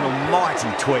the ball an almighty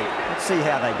tweak. Let's see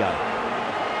how they go.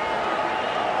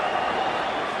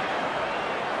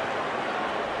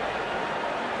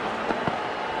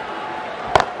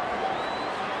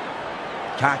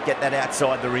 Can't get that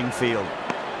outside the ring field.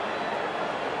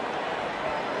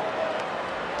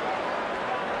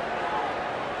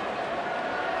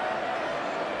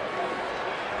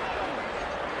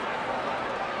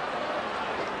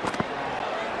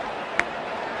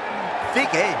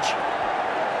 Thick edge.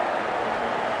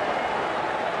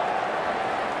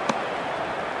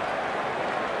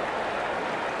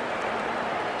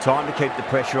 Time to keep the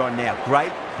pressure on now.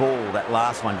 Great ball, that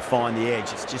last one, to find the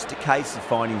edge. It's just a case of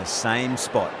finding the same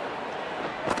spot.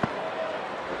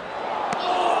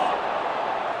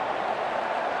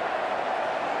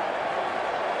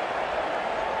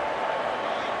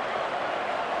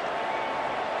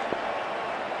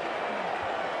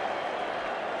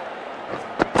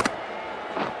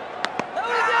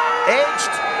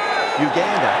 Edged.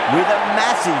 Uganda with a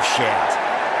massive shout.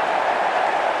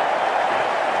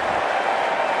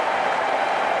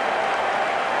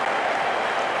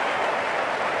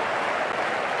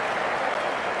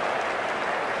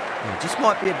 Just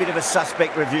might be a bit of a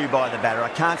suspect review by the batter. I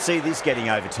can't see this getting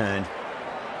overturned.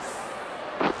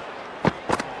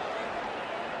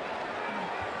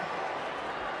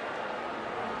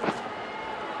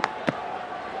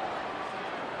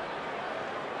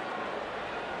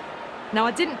 Now,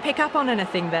 I didn't pick up on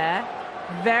anything there.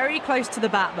 Very close to the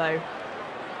bat, though.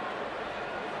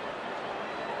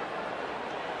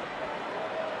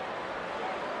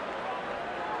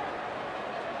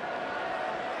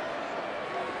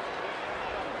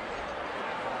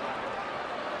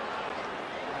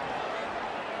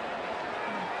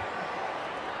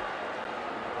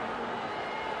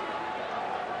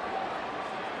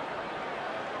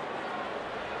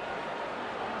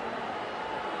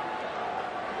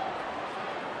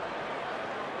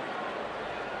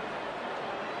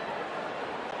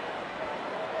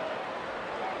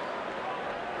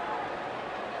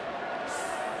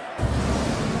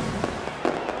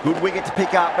 Good wicket to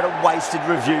pick up, but a wasted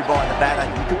review by the batter.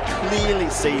 You could clearly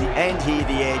see and hear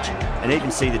the edge and even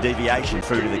see the deviation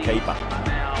through to the keeper.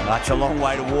 That's a long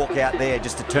way to walk out there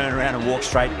just to turn around and walk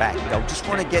straight back. They'll just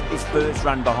want to get this first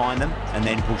run behind them and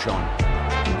then push on.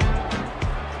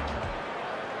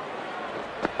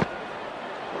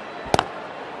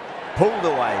 Pulled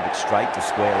away, but straight to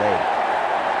square leg.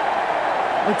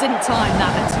 Well, didn't time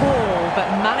that at all, but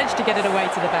managed to get it away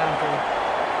to the boundary.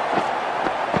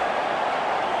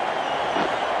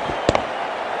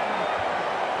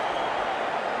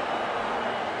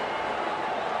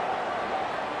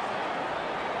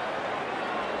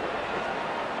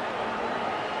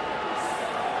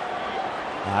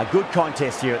 Good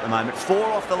contest here at the moment. 4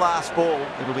 off the last ball.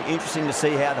 It'll be interesting to see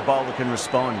how the bowler can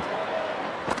respond.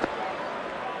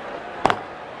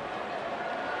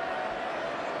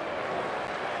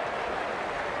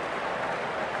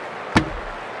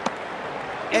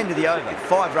 End of the over.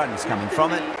 5 runs coming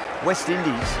from it. West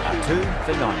Indies are 2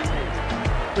 for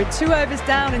 19. With 2 overs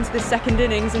down into the second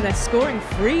innings, and they're scoring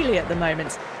freely at the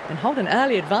moment and hold an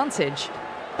early advantage.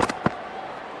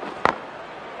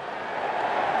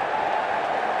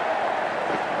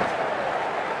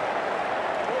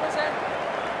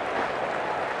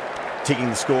 Ticking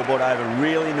the scoreboard over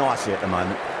really nicely at the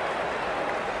moment.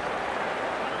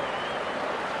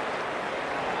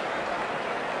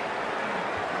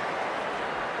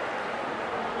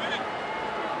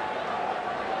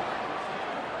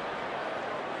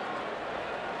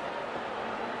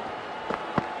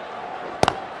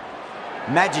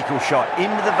 Magical shot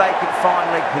into the vacant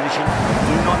fine leg position.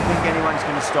 Do not think anyone's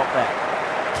going to stop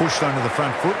that. Pushed onto the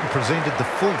front foot and presented the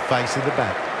full face of the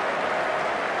bat.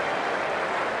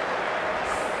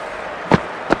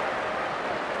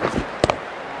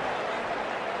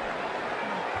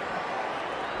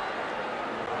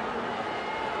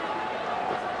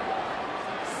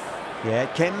 Yeah,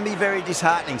 it can be very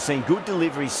disheartening seeing good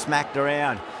deliveries smacked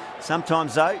around.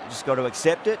 Sometimes, though, you just got to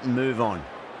accept it and move on.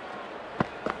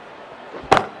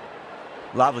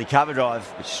 Lovely cover drive,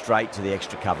 but straight to the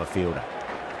extra cover fielder.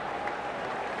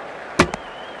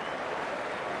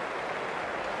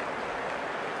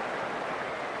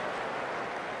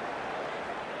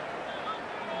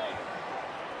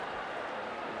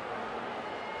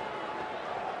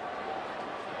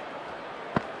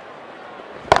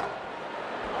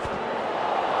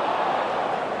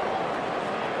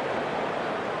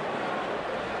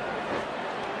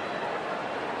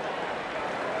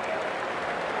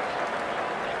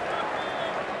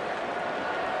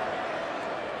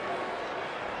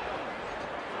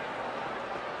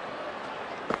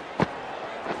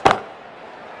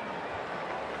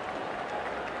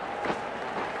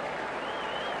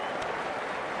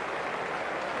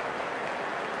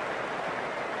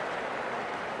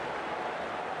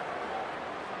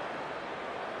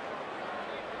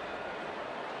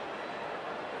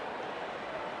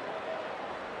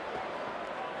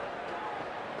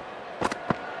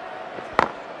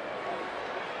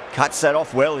 Cuts that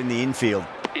off well in the infield.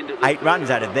 8 runs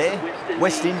added there.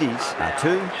 West Indies are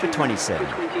 2 for 27.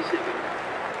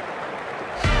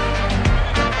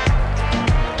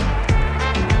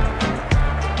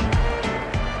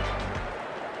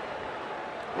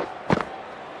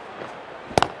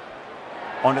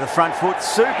 Onto the front foot,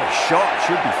 super shot,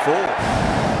 should be 4.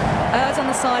 Errs on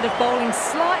the side of bowling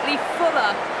slightly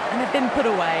fuller and have been put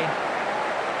away.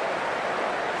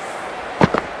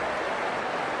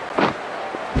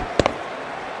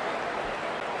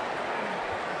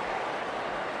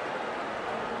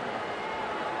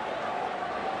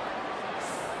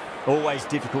 Always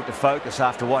difficult to focus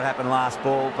after what happened last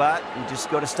ball, but you just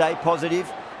got to stay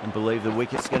positive and believe the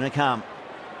wicket's going to come.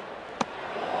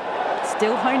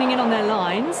 Still honing in on their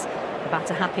lines. The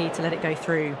batter happy to let it go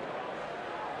through.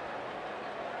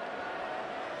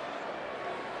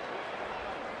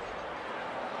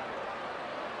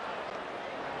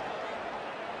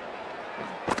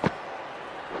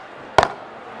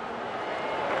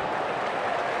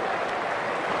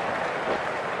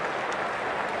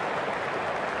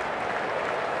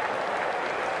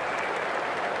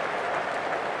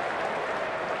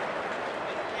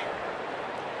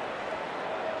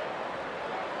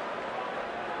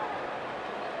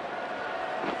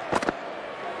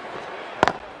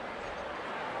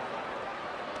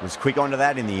 Was quick onto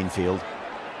that in the infield.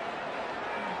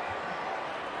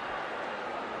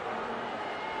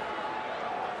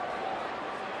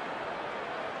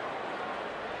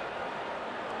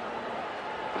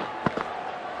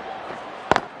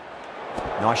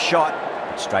 Nice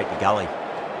shot, straight to gully.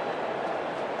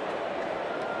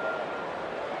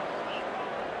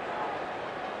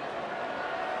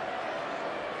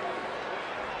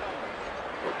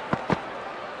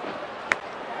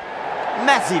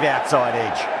 Massive outside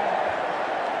edge.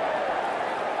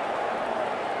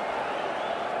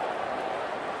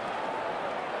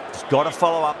 Just got to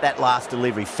follow up that last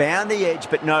delivery. Found the edge,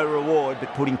 but no reward,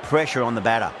 but putting pressure on the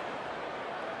batter.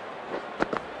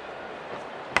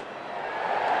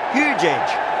 Huge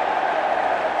edge.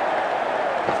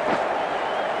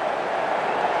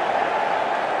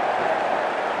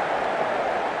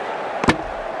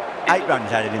 Eight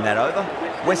runs added in that over.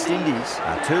 West Indies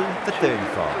are 2 for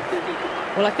 35.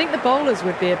 Well, I think the bowlers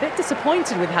would be a bit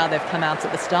disappointed with how they've come out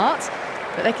at the start,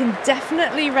 but they can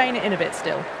definitely rein it in a bit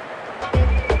still.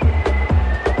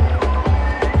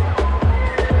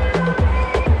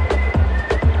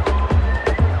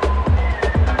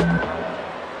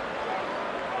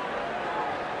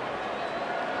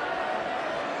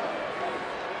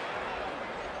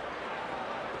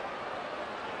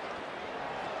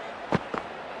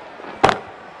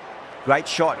 Great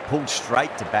shot, pulled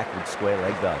straight to backward square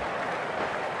leg though.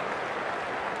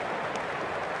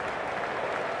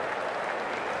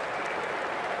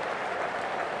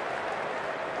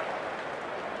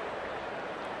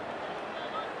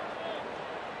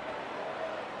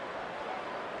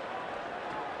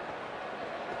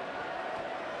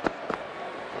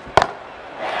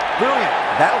 Brilliant.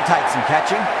 That'll take some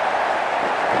catching.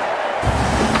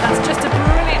 That's just a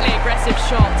brilliantly aggressive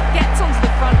shot. Gets onto the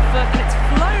front foot and it's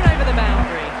flown over the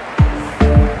boundary.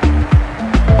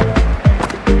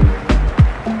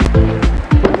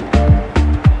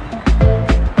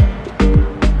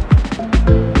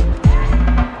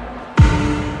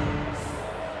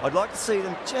 I'd like to see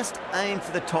them just aim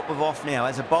for the top of off now.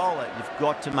 As a bowler, you've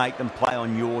got to make them play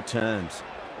on your terms.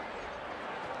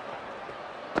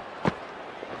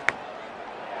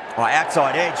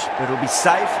 Outside edge, but it'll be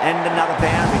safe and another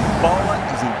boundary. The bowler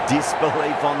is in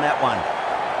disbelief on that one.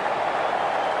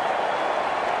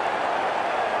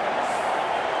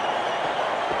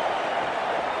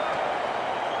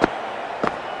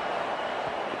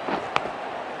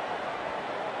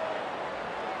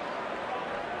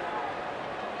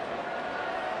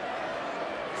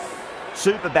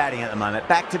 Super batting at the moment.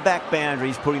 Back-to-back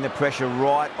boundaries, putting the pressure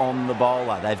right on the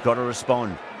bowler. They've got to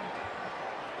respond.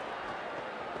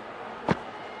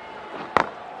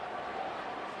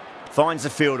 Finds the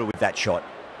fielder with that shot.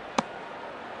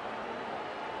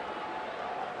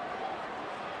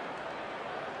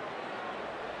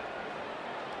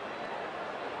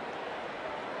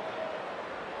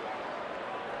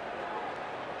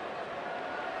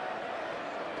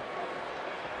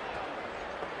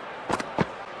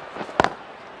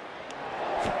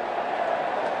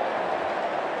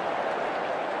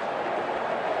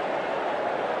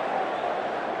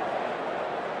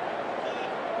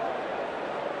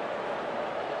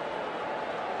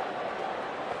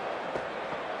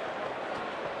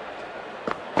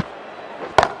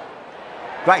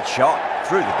 Great shot,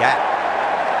 through the gap.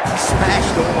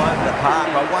 Smashed all over the park.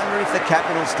 I wonder if the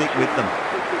captain will stick with them.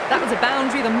 That was a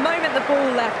boundary the moment the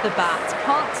ball left the bat.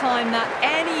 Can't time that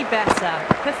any better.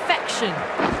 Perfection.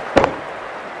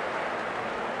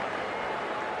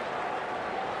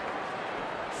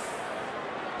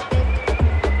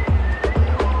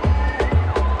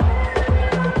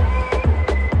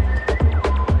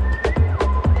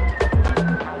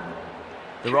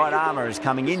 The right armour is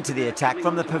coming into the attack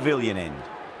from the pavilion end.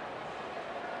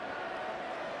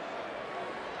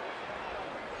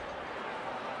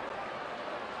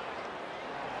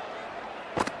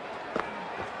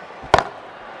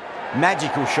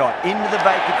 Magical shot into the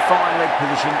vacant fine leg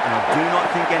position, and I do not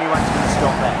think anyone's going to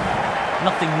stop that.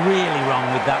 Nothing really wrong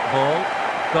with that ball.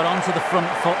 Got onto the front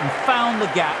foot and found the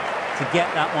gap to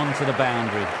get that one to the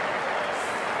boundary.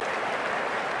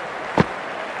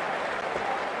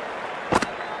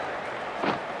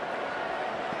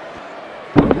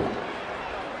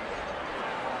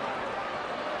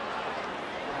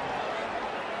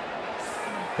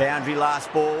 Boundary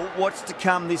last ball. What's to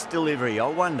come this delivery, I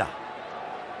wonder.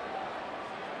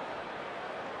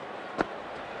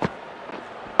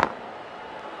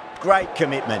 Great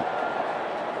commitment.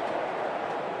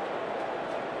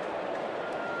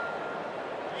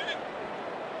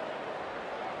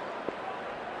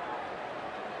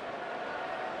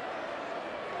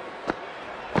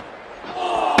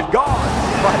 Gone.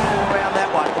 Played all around that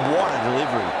one. What a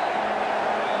delivery.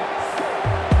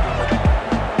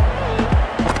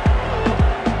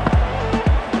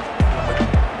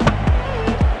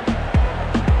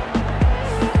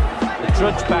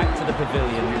 Trudge back to the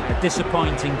pavilion. A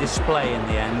disappointing display in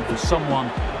the end for someone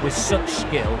with such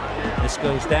skill. This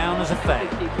goes down as a fail.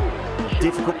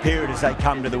 Difficult period as they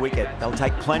come to the wicket. They'll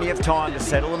take plenty of time to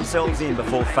settle themselves in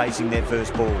before facing their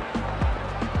first ball.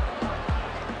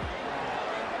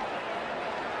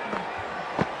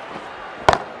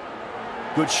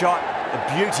 Good shot, a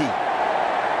beauty.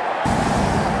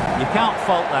 You can't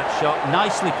fault that shot.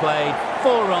 Nicely played.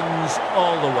 4 runs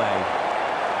all the way.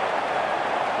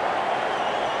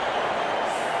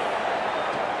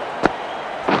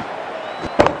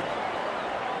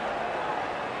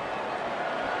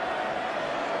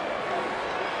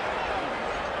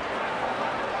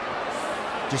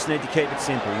 Just need to keep it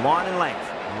simple. Line and length.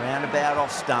 Roundabout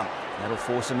off stump. That'll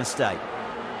force a mistake.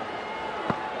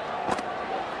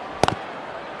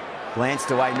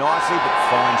 Glanced away nicely, but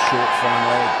fine short front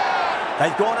leg.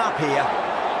 They've gone up here.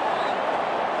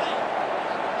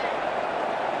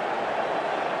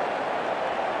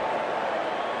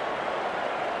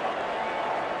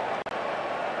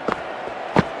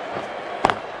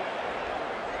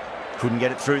 Couldn't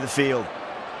get it through the field.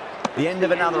 The end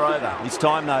of another over. This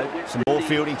time, though, some more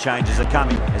fielding changes are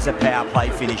coming as the power play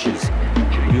finishes.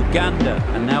 Uganda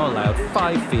are now allowed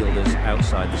 5 fielders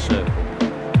outside the circle.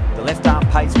 The left-arm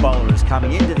pace bowler is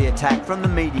coming into the attack from the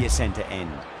media centre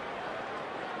end.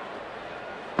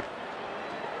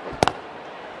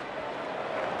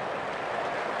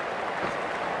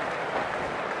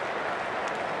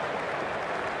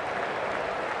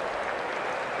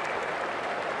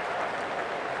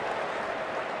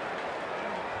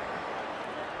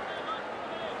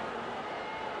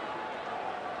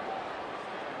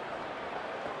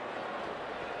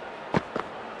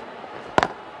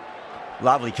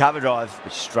 Lovely cover drive,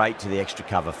 but straight to the extra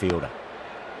cover fielder.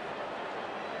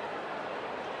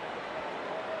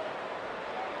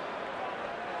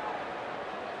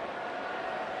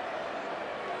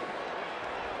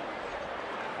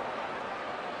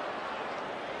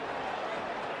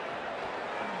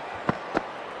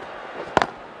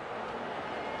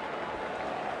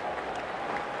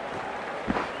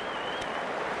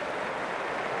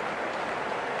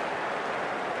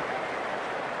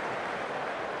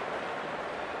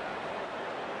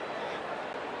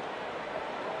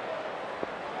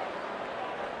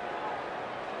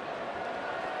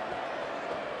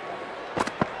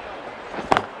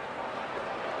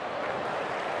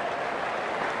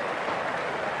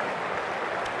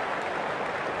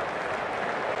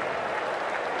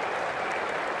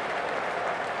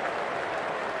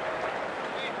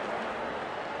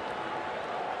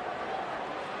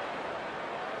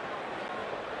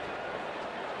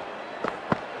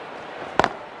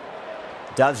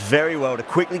 Does very well to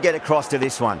quickly get across to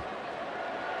this one.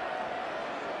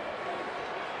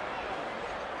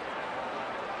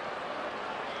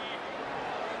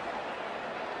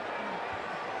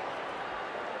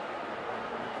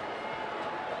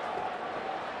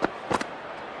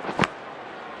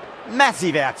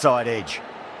 Massive outside edge.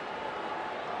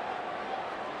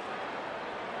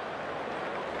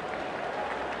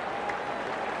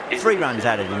 Three runs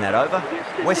added in that over.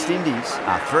 West Indies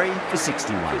are 3 for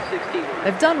 61.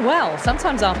 They've done well.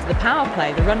 Sometimes after the power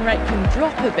play, the run rate can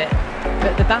drop a bit,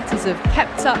 but the batters have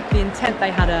kept up the intent they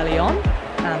had early on,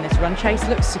 and this run chase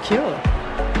looks secure.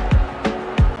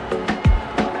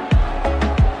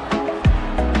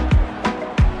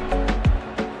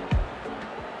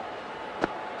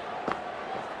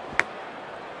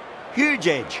 Huge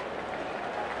edge.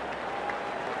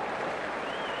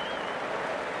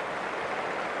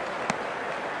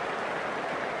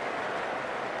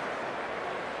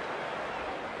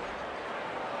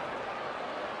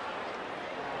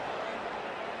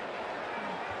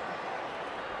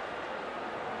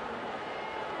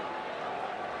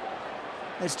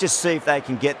 Let's just see if they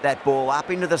can get that ball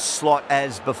up into the slot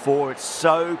as before. It's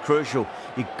so crucial.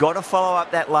 You've got to follow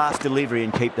up that last delivery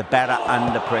and keep the batter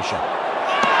under pressure.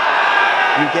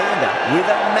 Uganda with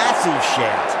a massive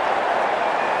shout.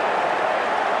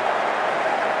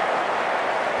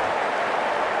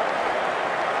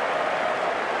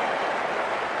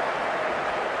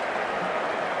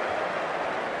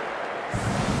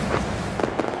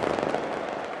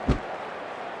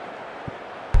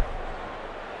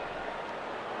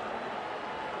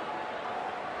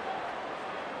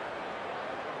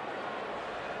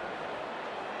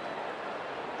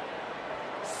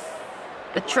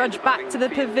 The trudge back to the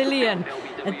pavilion.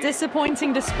 A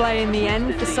disappointing display in the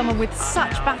end for someone with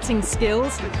such batting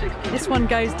skills. This one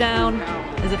goes down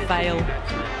as a fail.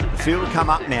 The field will come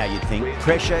up now, you'd think.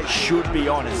 Pressure should be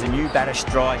on as the new batter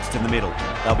strides to the middle.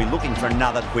 They'll be looking for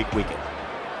another quick wicket.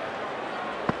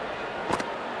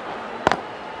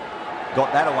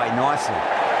 Got that away nicely.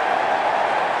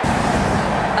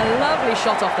 A lovely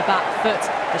shot off the back foot.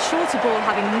 The shorter ball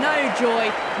having no joy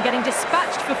and getting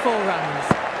dispatched for 4 runs.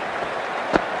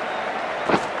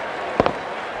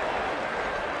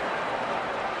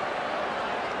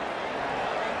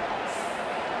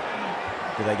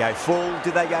 Do they go full? Do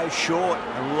they go short?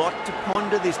 A lot to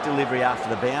ponder this delivery after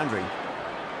the boundary.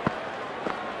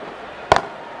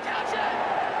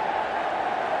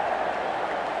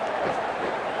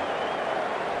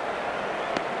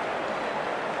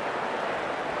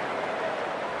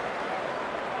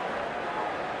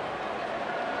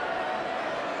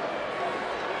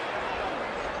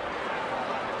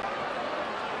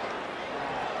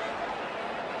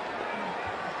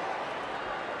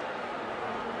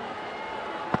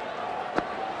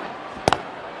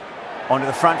 Onto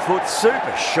the front foot,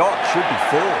 super shot, should be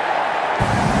four.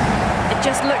 It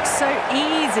just looks so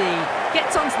easy.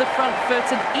 Gets onto the front foot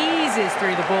and eases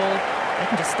through the ball. They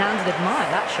can just stand and admire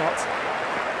that shot.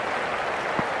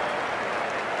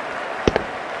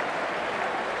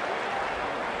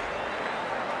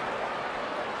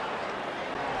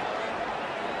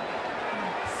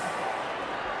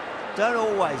 Don't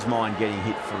always mind getting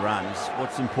hit for runs.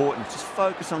 What's important is just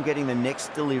focus on getting the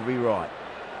next delivery right.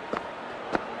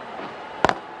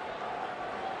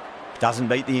 Doesn't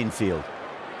beat the infield.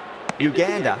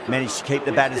 Uganda managed to keep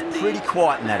the batters pretty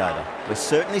quiet in that over. We're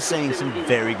certainly seeing some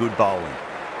very good bowling.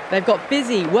 They've got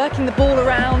busy working the ball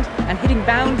around and hitting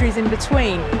boundaries in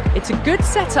between. It's a good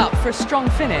setup for a strong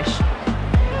finish.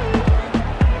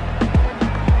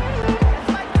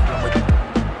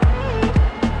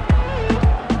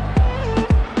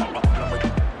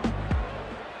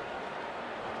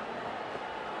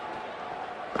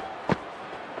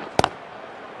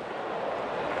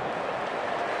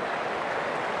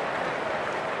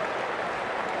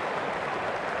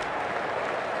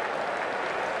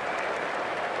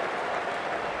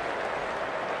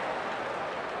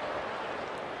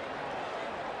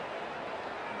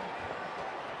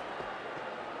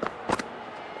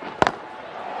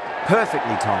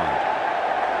 Perfectly timed.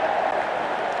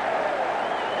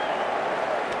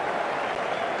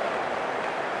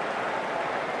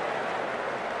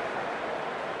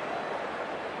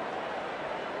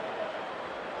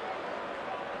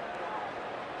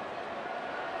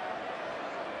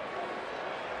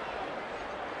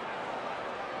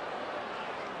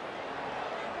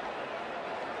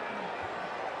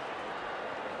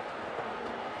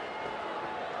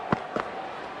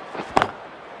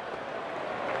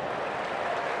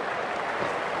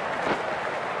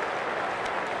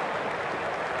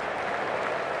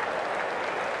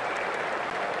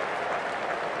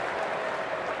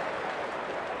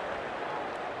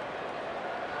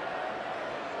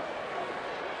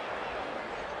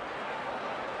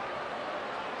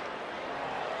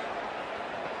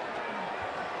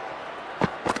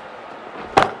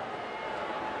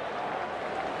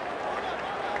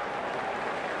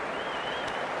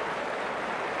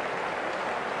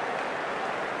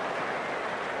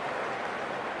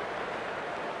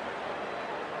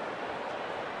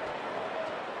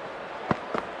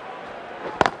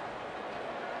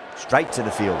 Straight to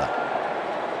the fielder.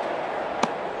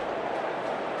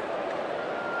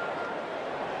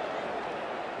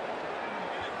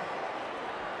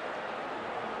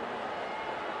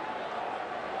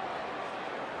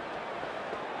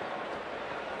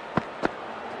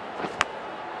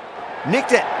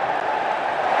 Nicked it.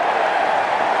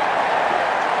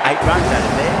 8 runs out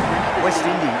of there. West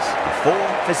Indies are 4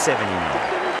 for 7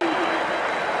 in.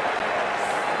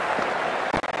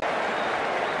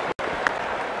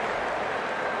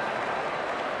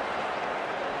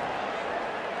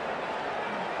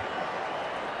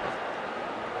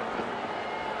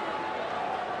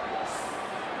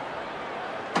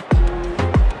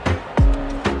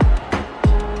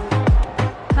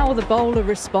 How will the bowler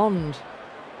respond?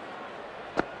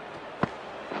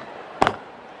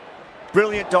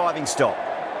 Brilliant diving stop.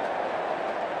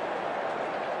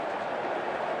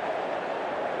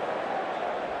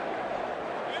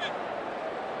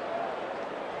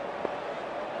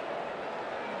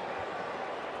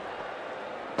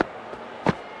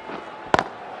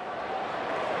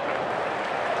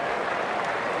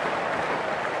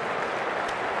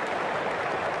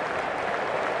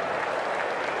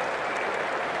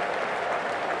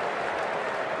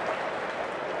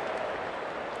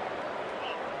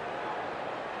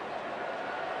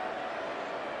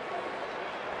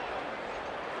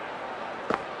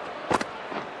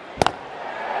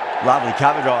 Lovely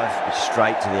cover drive,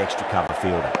 straight to the extra cover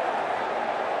fielder.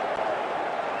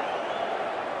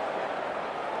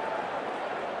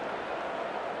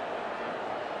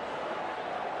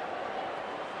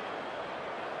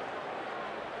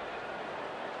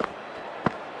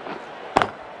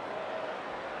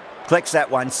 Collects that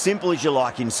one, simple as you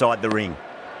like inside the ring.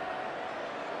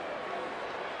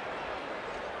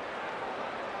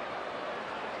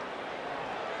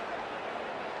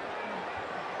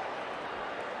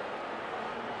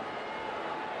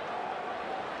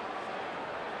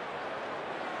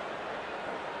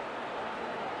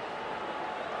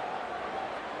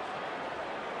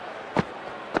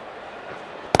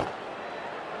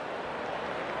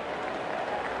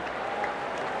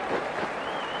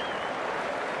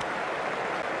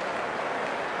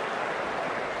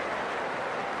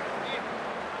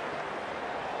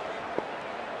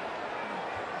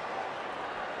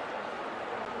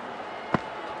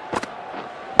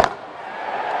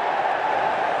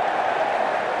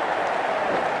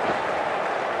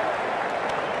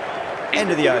 End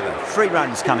of the over. 3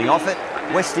 runs coming off it.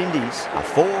 West Indies are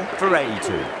 4 for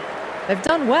 82. They've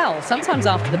done well. Sometimes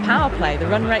after the power play, the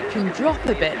run rate can drop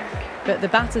a bit, but the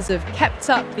batters have kept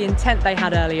up the intent they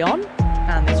had early on,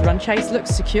 and this run chase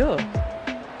looks secure.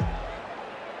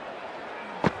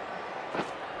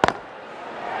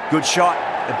 Good shot,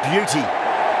 a beauty.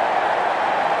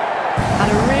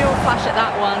 And a real flash at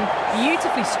that one.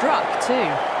 Beautifully struck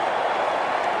too.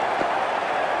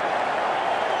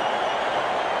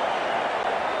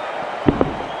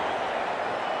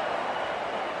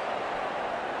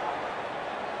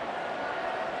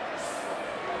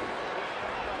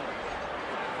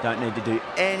 Don't need to do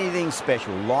anything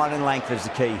special. Line and length is the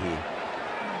key here.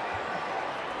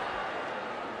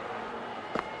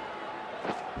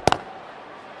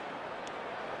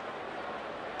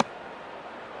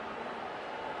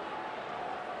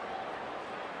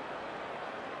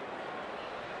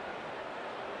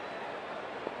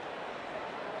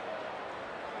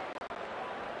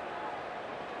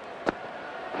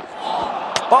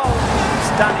 Oh,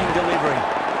 stunning delivery.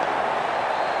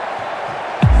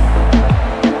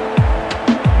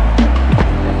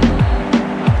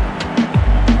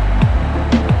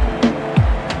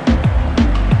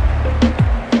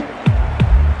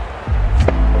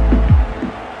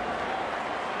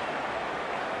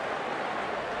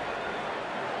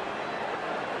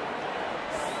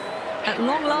 At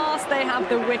long last, they have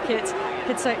the wicket.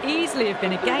 Could so easily have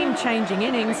been a game-changing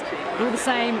innings. All the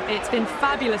same, it's been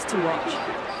fabulous to watch.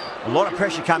 A lot of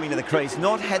pressure coming to the crease.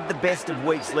 Not had the best of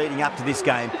weeks leading up to this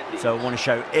game, so I want to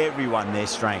show everyone their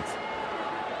strength.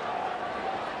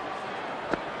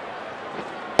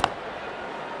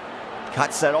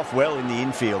 Cuts that off well in the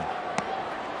infield.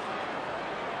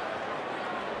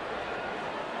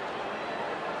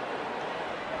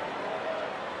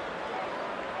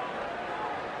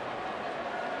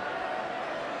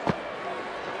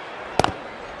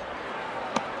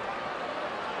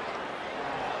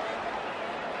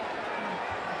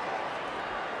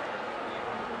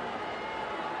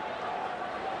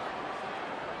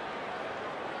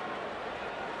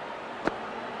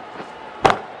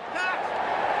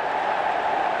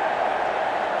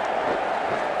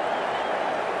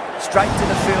 Straight to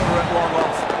the fielder at long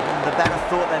off. The batter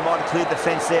thought they might have cleared the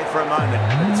fence there for a moment,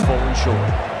 but it's fallen short.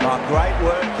 Oh, great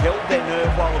work, held their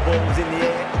nerve while the ball was in the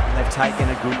air, and they've taken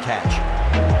a good catch.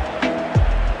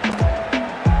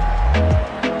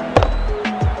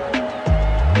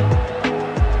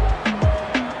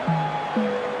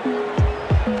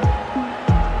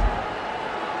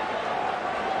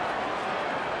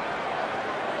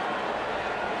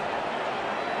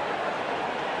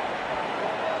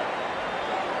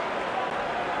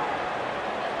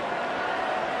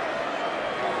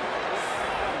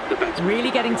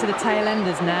 Really getting to the tail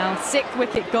enders now. 6th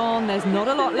wicket gone. There's not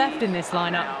a lot left in this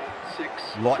lineup.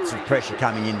 Lots of pressure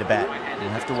coming into bat. They'll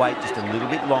have to wait just a little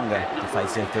bit longer to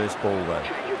face their first ball though.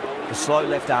 The slow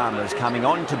left armer is coming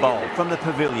on to bowl from the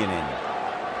pavilion end.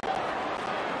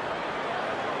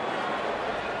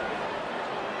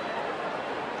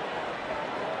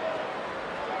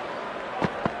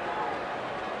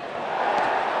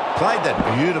 Played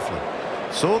that beautifully.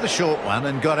 Saw the short one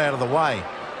and got out of the way.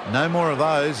 No more of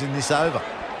those in this over.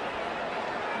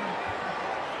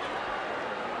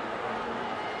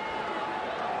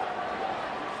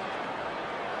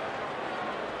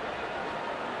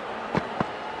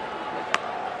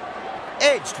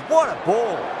 Edged, what a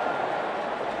ball!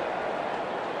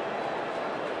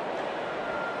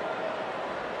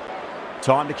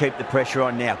 Time to keep the pressure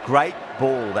on now. Great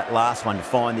ball, that last one, to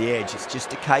find the edge. It's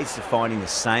just a case of finding the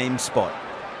same spot.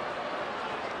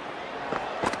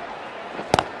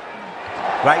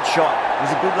 Great shot. It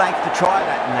was a good length to try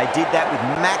that, and they did that with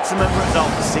maximum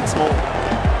results. 6 more.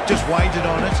 Just waited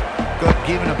on it, got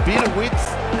given a bit of width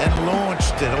and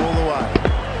launched it all the way.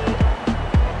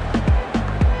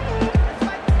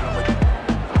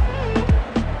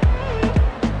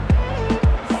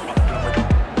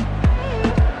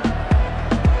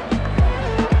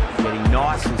 Getting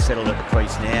nicely settled at the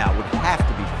crease now. Would have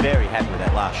to be very happy with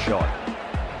that last shot.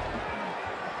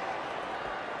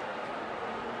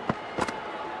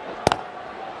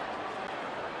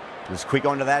 Was quick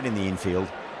onto that in the infield.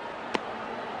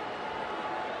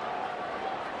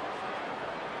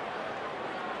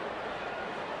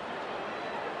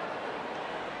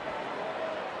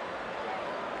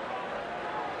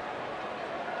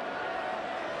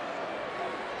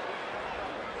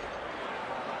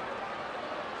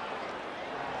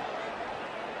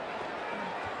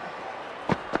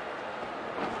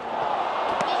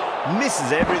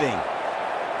 Misses everything.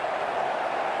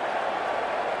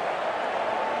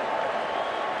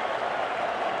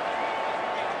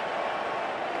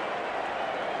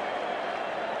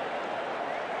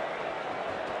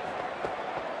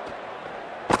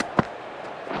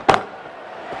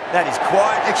 That is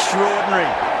quite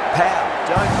extraordinary. Pow,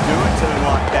 don't do it to him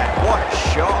like that. What a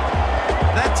shot.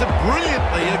 That's a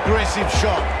brilliantly aggressive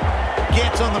shot.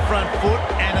 Gets on the front foot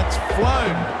and it's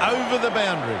flown over the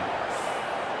boundary.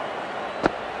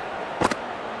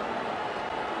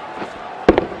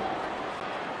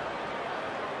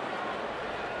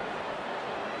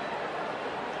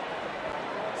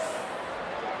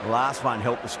 The last one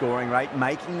helped the scoring rate,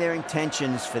 making their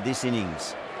intentions for this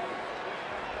innings.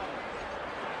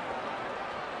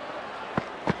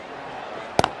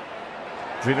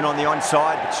 Driven on the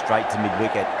onside, but straight to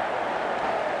mid-wicket.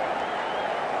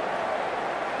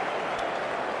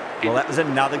 Well, that was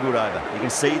another good over. You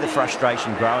can see the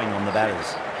frustration growing on the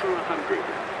batters. For 100.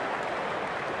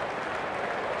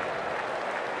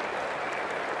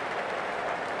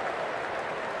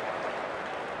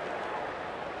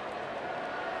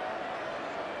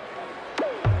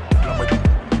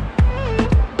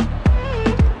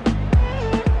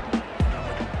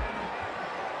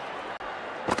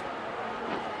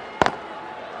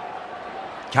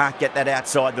 Can't get that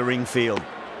outside the ring field.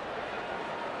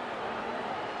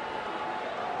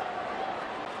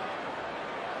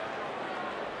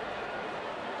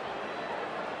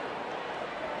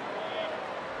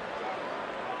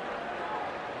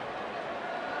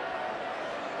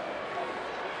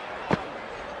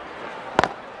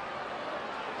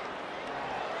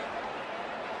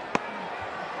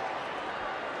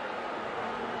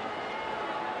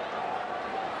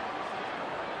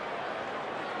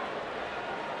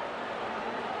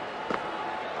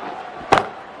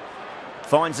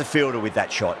 Finds the fielder with that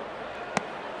shot.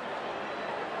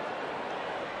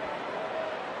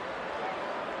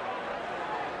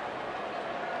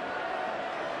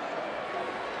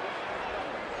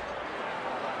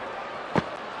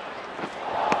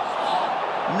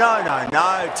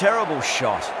 No, terrible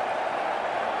shot.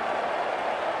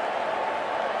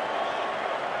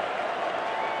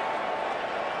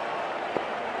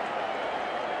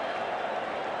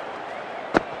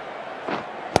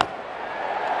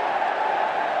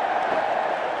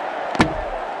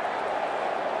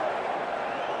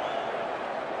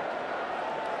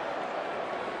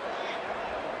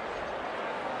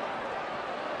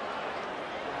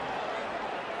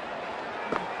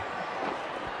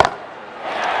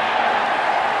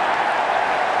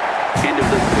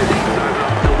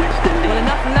 Well,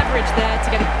 enough leverage there to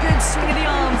get a good swing of the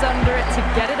arms under it to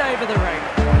get it over the rope.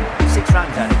 6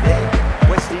 runs out of there.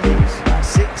 West Indies are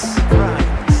 6 for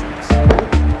 106.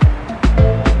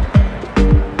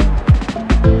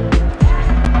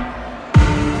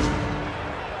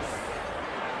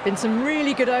 Been some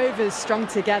really good overs strung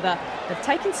together. They've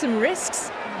taken some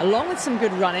risks, along with some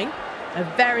good running. A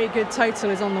very good total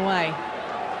is on the way.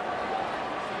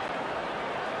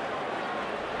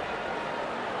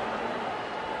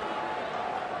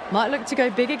 Might look to go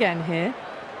big again here.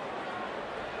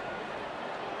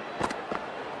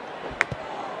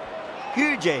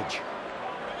 Huge edge.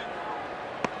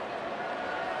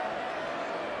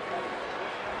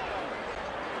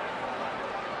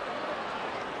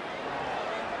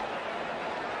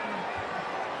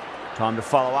 Time to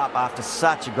follow up after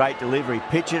such a great delivery.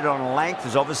 Pitch it on a length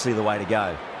is obviously the way to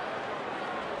go.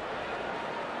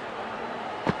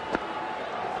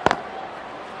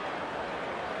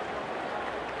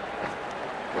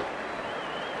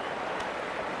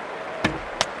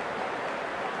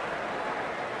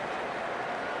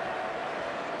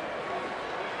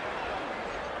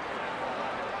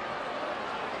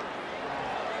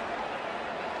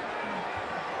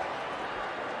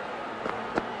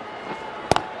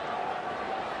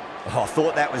 Oh, I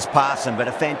thought that was passing, but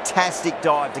a fantastic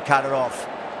dive to cut it off.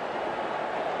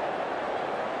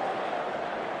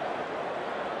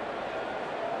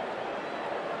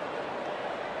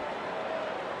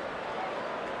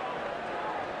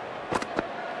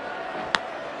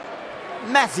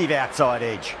 Massive outside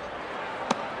edge.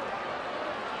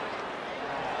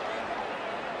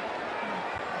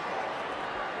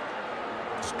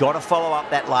 Just got to follow up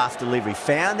that last delivery.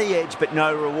 Found the edge, but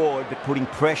no reward, but putting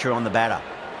pressure on the batter.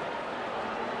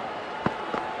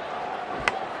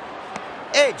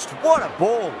 Edged, what a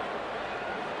ball.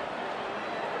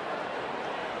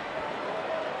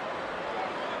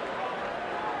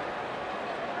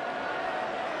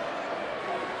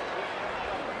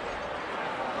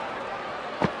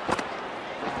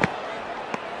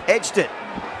 Edged it.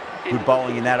 Good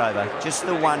bowling in that over. Just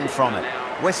the one from it.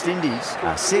 West Indies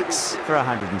are 6 for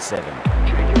 107.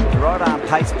 The right arm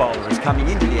pace bowler is coming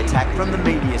into the attack from the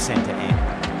media centre end.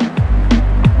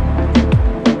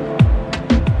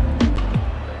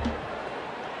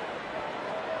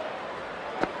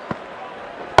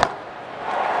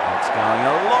 That's going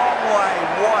a long way.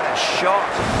 What a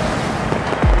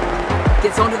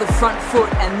Gets onto the front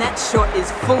foot, and that shot is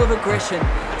full of aggression.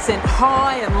 Sent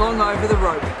high and long over the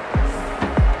rope.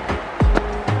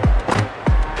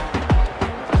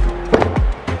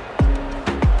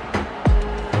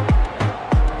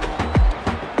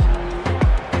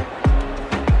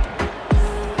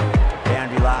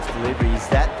 Boundary last delivery. Is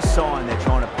that the sign they're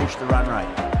trying to push the run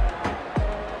rate?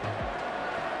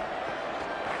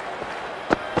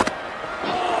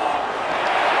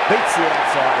 Beats the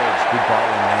outside edge. Good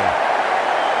bowling there.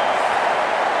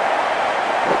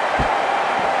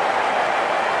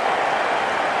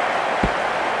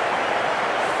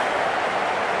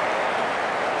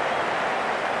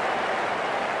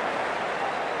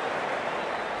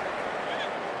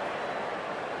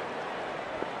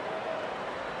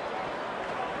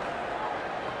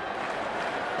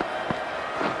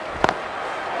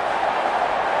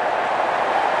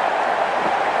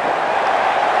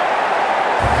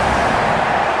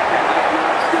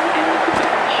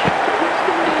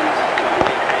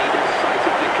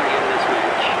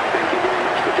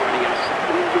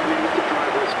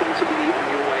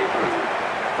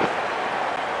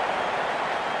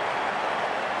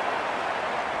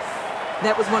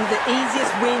 That was one of the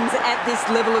easiest wins at this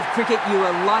level of cricket you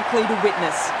are likely to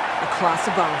witness, a class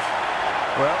above.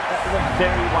 Well, that was a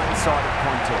very one-sided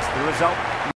contest. The result